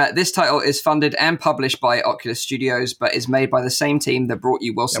 This title is funded and published by Oculus Studios, but is made by the same team that brought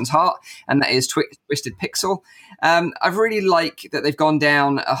you Wilson's Heart, and that is Twisted Pixel. I've really like that they've gone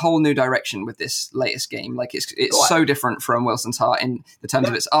down a whole new direction with this latest game. Like it's so different from Wilson's Heart in the terms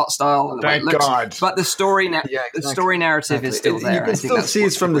of its art style and the way it looks. God. But the story, the story narrative is still there. You can still see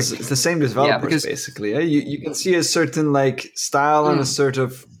it's from the same developers, basically. You can see a certain like style and a sort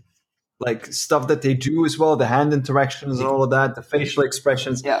of like stuff that they do as well, the hand interactions and all of that, the facial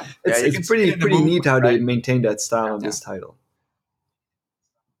expressions. It's pretty neat how they maintain that style on this title.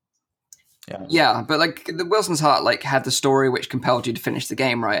 Yeah, but like the Wilson's Heart like had the story which compelled you to finish the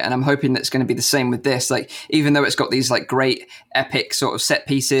game, right? And I'm hoping that's going to be the same with this. Like, even though it's got these like great epic sort of set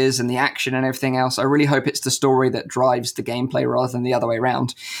pieces and the action and everything else, I really hope it's the story that drives the gameplay rather than the other way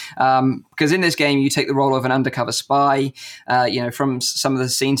around. Because in this game, you take the role of an undercover spy. From some of the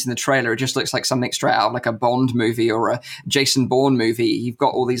scenes in the trailer, it just looks like something straight out of like a Bond movie or a Jason Bourne movie. You've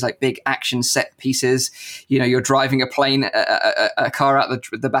got all these like big action set pieces. You're driving a plane, a car out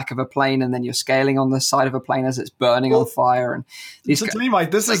the back of a plane, and then you're scaling on the side of a plane as it's burning on fire. And so to me,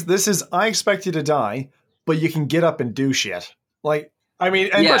 Mike, this is I expect you to die, but you can get up and do shit. Like, I mean,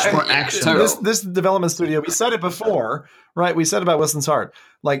 and much more action. This development studio, we said it before, right? We said about Wilson's Heart,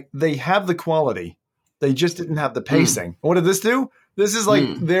 like they have the quality, they just didn't have the pacing. What did this do? This is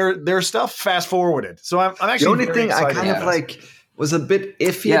like their stuff fast forwarded. So I'm actually the only thing I kind of like was a bit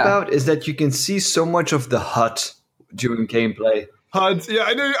iffy about is that you can see so much of the HUD during gameplay. HUDs, yeah,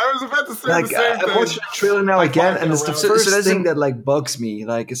 I knew. I was about to say the same thing. I watched the trailer now again, and it's the first thing that like bugs me.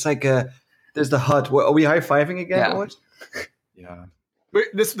 Like it's like there's the HUD. Are we high fiving again? Yeah. Or what? Yeah. Wait,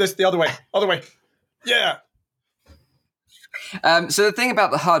 this the other way. Other way. Yeah. So the thing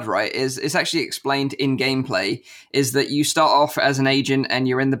about the HUD, right, is it's actually explained in gameplay, is that you start off as an agent and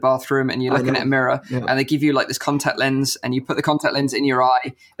you're in the bathroom and you're looking at a mirror and they give you like this contact lens and you put the contact lens in your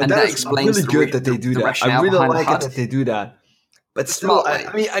eye and that explains really good that they do that. I really like it that they do that. But still,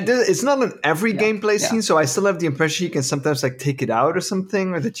 I mean, it's not on every gameplay scene, so I still have the impression you can sometimes like take it out or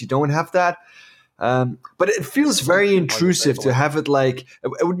something, or that you don't have that. But it feels very intrusive to have it like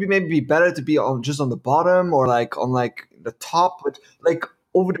it would be maybe better to be on just on the bottom or like on like the top, but like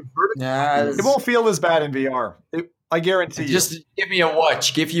over the vertical. Yeah, it won't feel as bad in VR. I guarantee you. Just give me a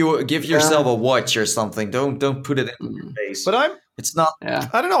watch. Give yourself a watch or something. Don't put it in your face. But it's not. Yeah.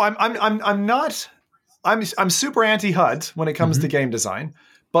 I don't know. I'm not. I'm super anti HUD when it comes to game design.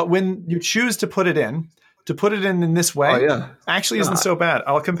 But when you choose to put it in this way, actually isn't so bad.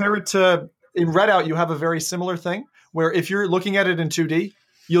 I'll compare it to in Redout. You have a very similar thing where if you're looking at it in 2D,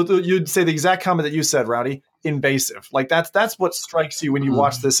 you'd say the exact comment that you said, Rowdy. Invasive. Like that's what strikes you when you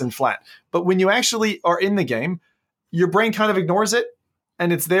watch this in flat. But when you actually are in the game, your brain kind of ignores it,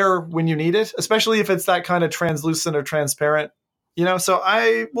 and it's there when you need it. Especially if it's that kind of translucent or transparent, you know. So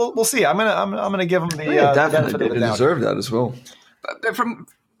we'll see. I'm gonna give them the definitely they deserve that as well. But from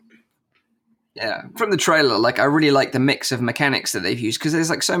the trailer, like I really like the mix of mechanics that they've used because there's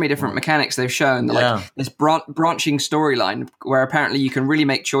like so many different mechanics they've shown. Like this branching storyline where apparently you can really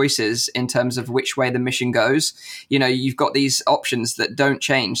make choices in terms of which way the mission goes. You know, you've got these options that don't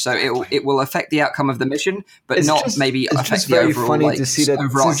change, so it will affect the outcome of the mission, but it's not just, maybe it's affect just the very overall. Funny like, to see that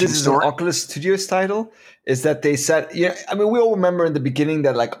since this is an Oculus Studios title. Is that they said, I mean, we all remember in the beginning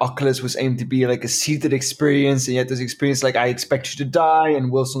that like Oculus was aimed to be like a seated experience, and yet this experience like I Expect You to Die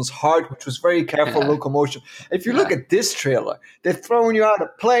and Wilson's Heart, which was very careful locomotion. If you look at this trailer, they're throwing you out of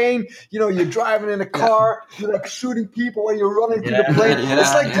a plane, you're driving in a car, you're like shooting people when you're running through the plane.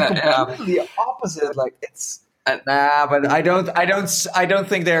 It's like the completely opposite. Like it's. But I don't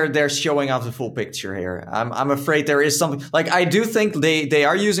think they're showing off the full picture here. I'm afraid there is something like I do think they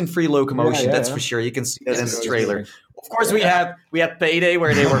are using free locomotion. That's for sure. You can see that in the trailer. Of course, we had Payday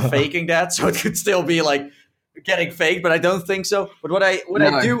where they were faking that, so it could still be like getting faked. But I don't think so. But what I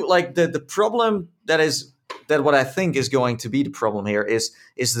do like the problem that what I think is going to be the problem here is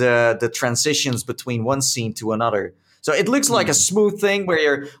the transitions between one scene to another. So it looks like a smooth thing where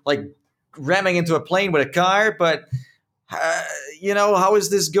you're like ramming into a plane with a car, but how is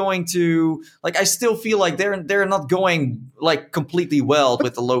this going to like? I still feel like they're not going like completely well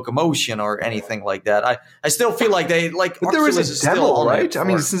with the locomotion or anything like that. I still feel like they like. But there is a demo, right? I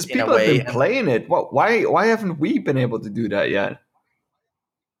mean, since people have been playing it, why haven't we been able to do that yet?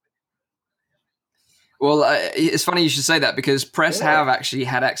 Well, it's funny you should say that because Press have actually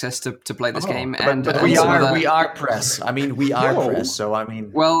had access to play this game, but we are Press. I mean, we are Press. So I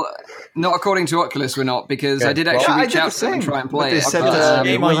mean, well, not according to Oculus, we're not because I did actually reach out to them and try and play. They said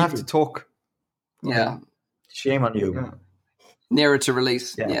we'll have to talk. Yeah, shame on you. Yeah. Nearer to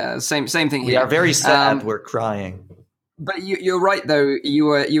release. Yeah, same thing here. We are very sad. We're crying. But you're right, though. You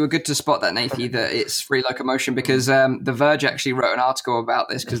were good to spot that, Nathy, that it's free locomotion because The Verge actually wrote an article about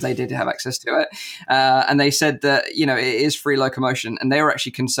this because they did have access to it, and they said that it is free locomotion, and they were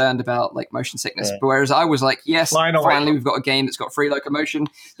actually concerned about like motion sickness. But whereas I was like, yes, finally we've got a game that's got free locomotion.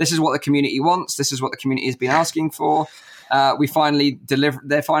 This is what the community wants. This is what the community has been asking for. We finally deliver.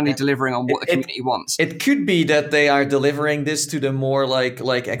 They're finally delivering on what the community wants. It could be that they are delivering this to the more like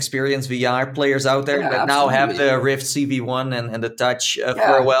experienced VR players out there that now have the Rift CV1 and the Touch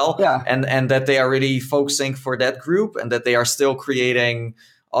for a while, and that they are really focusing for that group, and that they are still creating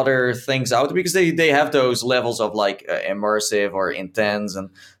other things out because they have those levels of like immersive or intense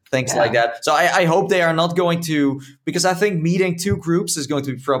and things like that. So I hope they are not going to, because I think meeting two groups is going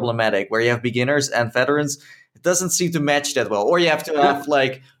to be problematic where you have beginners and veterans. It doesn't seem to match that well. Or you have to have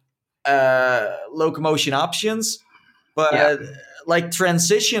like locomotion options. But like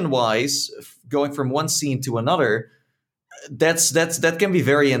transition wise, going from one scene to another, that can be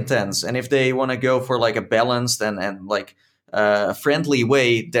very intense. And if they want to go for like a balanced and like friendly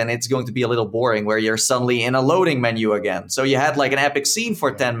way, then it's going to be a little boring where you're suddenly in a loading menu again. So you had like an epic scene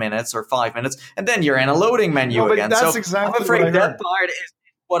for 10 minutes or 5 minutes, and then you're in a loading menu again. That's so exactly I'm afraid that part is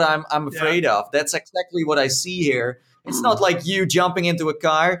what I'm afraid of. That's exactly what I see here. It's not like you jumping into a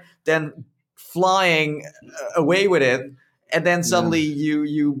car, then flying away with it, and then suddenly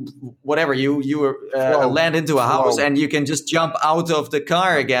you land into a house and you can just jump out of the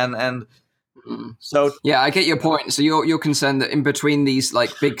car again. And so yeah, I get your point. So you're concerned that in between these like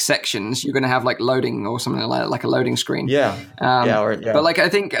big sections, you're going to have like loading or something like a loading screen. But like I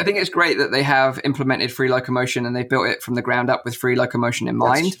think it's great that they have implemented free locomotion and they built it from the ground up with free locomotion in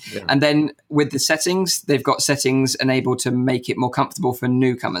mind. And then with the settings, they've got settings enabled to make it more comfortable for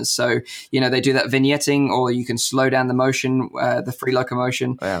newcomers. So they do that vignetting, or you can slow down the motion, the free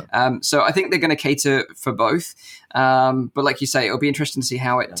locomotion. So I think they're going to cater for both. But like you say, it'll be interesting to see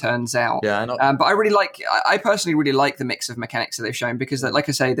how it turns out. But I personally really like the mix of mechanics that they've shown, because like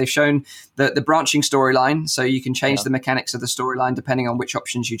I say, they've shown the branching storyline, so you can change the mechanics of the storyline depending on which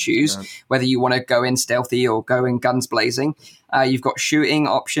options you choose, whether you want to go in stealthy or go in guns blazing. You've got shooting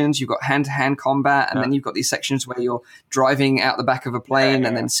options, you've got hand-to-hand combat, and then you've got these sections where you're driving out the back of a plane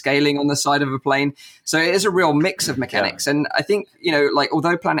and then scaling on the side of a plane. So it is a real mix of mechanics. And I think,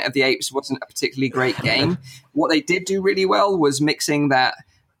 although Planet of the Apes wasn't a particularly great game, what they did do really well was mixing that,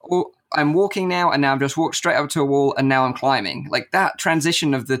 I'm walking now, and now I'm just walked straight up to a wall, and now I'm climbing. Like that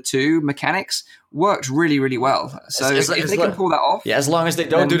transition of the two mechanics worked really, really well. So if they can pull that off. Yeah, as long as they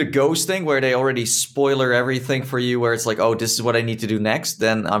don't do the ghost thing where they already spoiler everything for you, where it's like, oh, this is what I need to do next,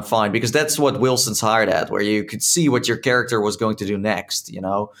 then I'm fine. Because that's what Wilson's hired at, where you could see what your character was going to do next,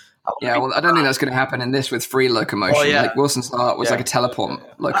 Yeah, well, I don't think that's going to happen in this with free locomotion. Like Wilson's art was like a teleport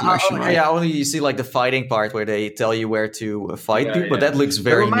locomotion, right? Yeah, only you see like the fighting part where they tell you where to fight people, but that looks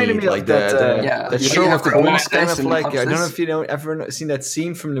very neat. Like that Sherlock Holmes kind of like, I don't know if ever seen that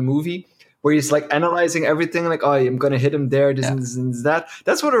scene from the movie where he's like analyzing everything, like, oh, I'm going to hit him there, this and that.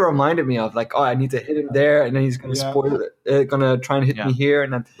 That's what it reminded me of. Like, oh, I need to hit him there, and then he's going to spoil it, going to try and hit me here.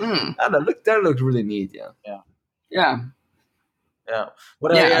 And then that looked really neat, Yeah.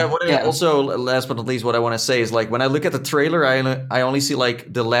 Also, last but not least, what I want to say is, like, when I look at the trailer, I only see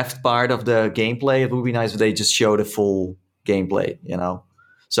like the left part of the gameplay. It would be nice if they just show the full gameplay,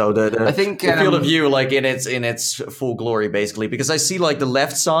 So I think the field of view, like in its full glory, basically, because I see like the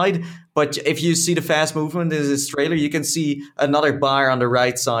left side, but if you see the fast movement in this trailer, you can see another bar on the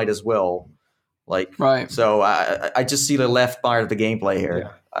right side as well. Like, right. So I just see the left part of the gameplay here.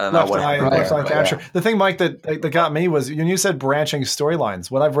 Yeah. I don't know left eye capture. Yeah. The thing, Mike, that got me was when you said branching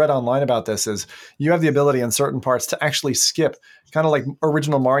storylines. What I've read online about this is you have the ability in certain parts to actually skip, kind of like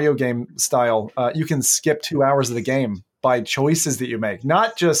original Mario game style. You can skip 2 hours of the game by choices that you make,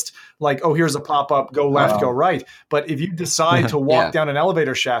 not just like, oh, here's a pop-up, go left, go right. But if you decide to walk down an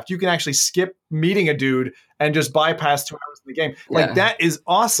elevator shaft, you can actually skip meeting a dude and just bypass 2 hours of the game. Like that is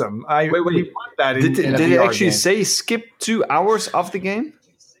awesome. Wait. Want that did it actually say skip 2 hours of the game?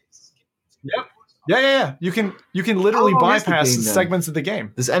 Yep. Yeah. You can literally bypass segments of the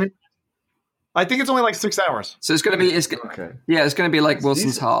game. I think it's only like 6 hours. So it's going to be it's going to be like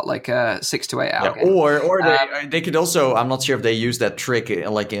Wilson's Heart, like a 6 to 8 hour game. Or they could also, I'm not sure if they use that trick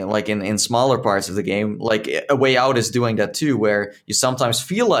like in smaller parts of the game. Like A Way Out is doing that too, where you sometimes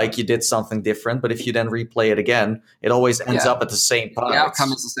feel like you did something different, but if you then replay it again, it always ends up at the same part. The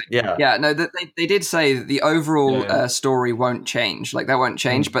outcome is the same. Yeah. No, they did say that the overall story won't change. Like that won't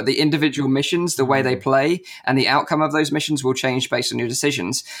change, but the individual missions, the way they play, and the outcome of those missions will change based on your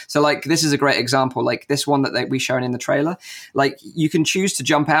decisions. So like this is a great example, like this one that we shown in the trailer. Like you can choose to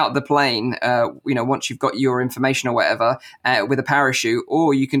jump out of the plane, once you've got your information or whatever, with a parachute,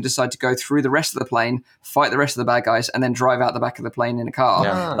 or you can decide to go through the rest of the plane, fight the rest of the bad guys, and then drive out the back of the plane in a car.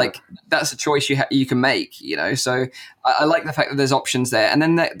 Yeah. Like that's a choice you can make, So I like the fact that there's options there, and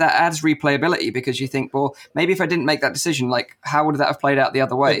then that adds replayability because you think, well, maybe if I didn't make that decision, like how would that have played out the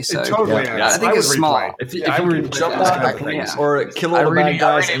other way? I think it's smart. If you would jump out of the plane or kill all the bad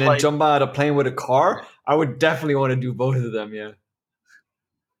guys and then jump out of a plane with a car, I would definitely want to do both of them. Yeah,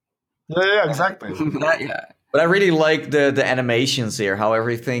 exactly. But I really like the animations here, how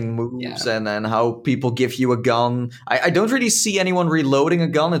everything moves and how people give you a gun. I don't really see anyone reloading a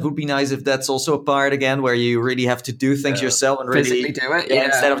gun. It would be nice if that's also a part again where you really have to do things yourself and really physically do it.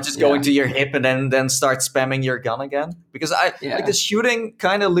 Instead of just going to your hip and then start spamming your gun again. Because like the shooting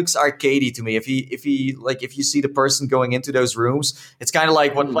kind of looks arcadey to me. If you see the person going into those rooms, it's kind of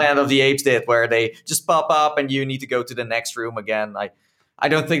like what Planet of the Apes did, where they just pop up and you need to go to the next room again. I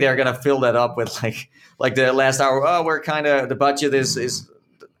don't think they're gonna fill that up with like the last hour. Oh, we're kind of the budget is.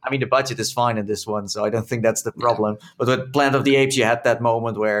 I mean, the budget is fine in this one, so I don't think that's the problem. Yeah. But with Planet of the Apes, you had that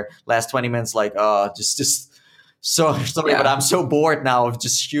moment where last 20 minutes, like, just so sorry, but I'm so bored now of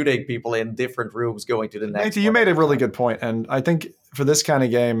just shooting people in different rooms, going to the next. Nathan, you made a really good point, and I think for this kind of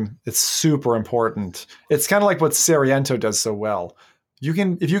game, it's super important. It's kind of like what Sariento does so well.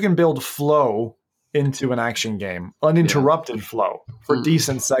 If you can build flow into an action game, uninterrupted flow for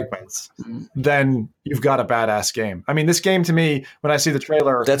decent segments, then you've got a badass game. I mean, this game to me, when I see the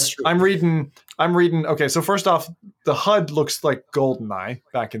trailer, that's true. I'm reading. Okay, so first off, the HUD looks like GoldenEye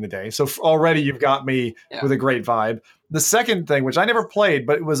back in the day. So already you've got me with a great vibe. The second thing, which I never played,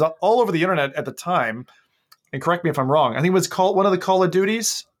 but it was all over the internet at the time, and correct me if I'm wrong, I think it was called one of the Call of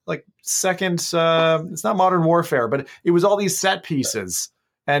Duties, like second, it's not Modern Warfare, but it was all these set pieces.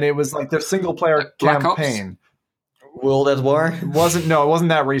 And it was like their single player campaign. World at War? It wasn't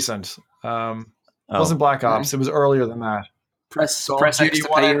that recent. It wasn't Black Ops. It was earlier than that. Press X to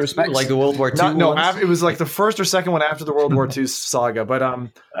pay your respects. Like the World War II it was like the first or second one after the World War II saga. But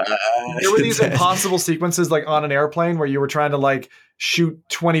there were these impossible sequences like on an airplane where you were trying to like shoot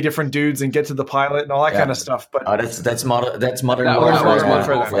 20 different dudes and get to the pilot and all that kind of stuff. But that's Modern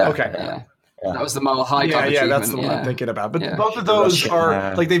Warfare. Okay. Yeah. That was the Mile High type achievement. That's the one I'm thinking about. But both of those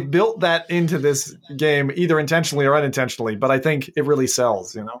are like they've built that into this game either intentionally or unintentionally. But I think it really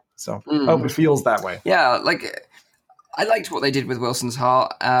sells, So I hope it feels that way. Yeah, like I liked what they did with Wilson's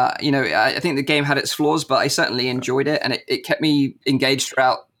Heart. I think the game had its flaws, but I certainly enjoyed it, and it kept me engaged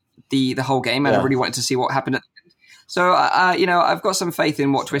throughout the whole game, and I really wanted to see what happened at the end. So, I've got some faith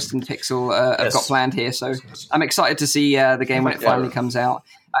in what Twisted Pixel have got planned here. So I'm excited to see the game when it finally comes out.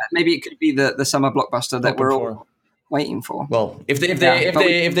 Maybe it could be the summer blockbuster that we're all waiting for. Well, if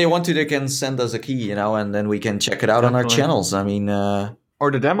they want to, they can send us a key, and then we can check it out on our channels. I mean, or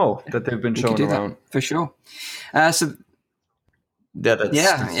the demo that they've been showing around for sure. I'd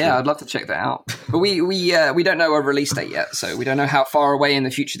love to check that out. But we don't know a release date yet, so we don't know how far away in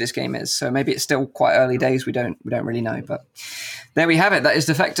the future this game is. So maybe it's still quite early days. We don't really know, but there we have it. That is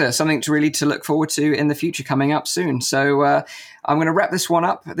Defector, something to look forward to in the future, coming up soon. So I'm going to wrap this one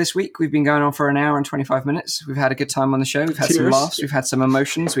up this week. We've been going on for an hour and 25 minutes. We've had a good time on the show. We've had some laughs. We've had some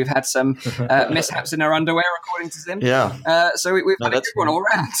emotions. We've had some mishaps in our underwear, according to Zim. Yeah. So we've had a good one all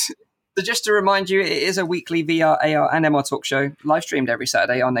around. So just to remind you, it is a weekly VR, AR, and MR talk show, live streamed every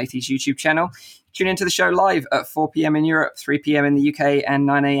Saturday on Nathy's YouTube channel. Tune into the show live at 4 p.m. in Europe, 3 p.m. in the UK, and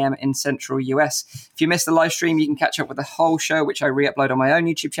 9 a.m. in Central US. If you missed the live stream, you can catch up with the whole show, which I re-upload on my own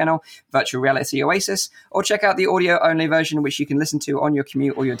YouTube channel, Virtual Reality Oasis, or check out the audio-only version, which you can listen to on your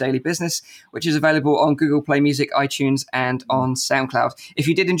commute or your daily business, which is available on Google Play Music, iTunes, and on SoundCloud. If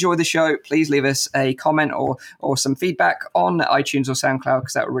you did enjoy the show, please leave us a comment or some feedback on iTunes or SoundCloud,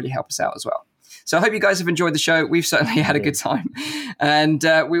 because that would really help us out as well. So I hope you guys have enjoyed the show. We've certainly had a good time. And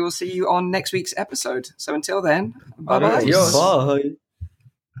we will see you on next week's episode. So until then, bye-bye. Bye.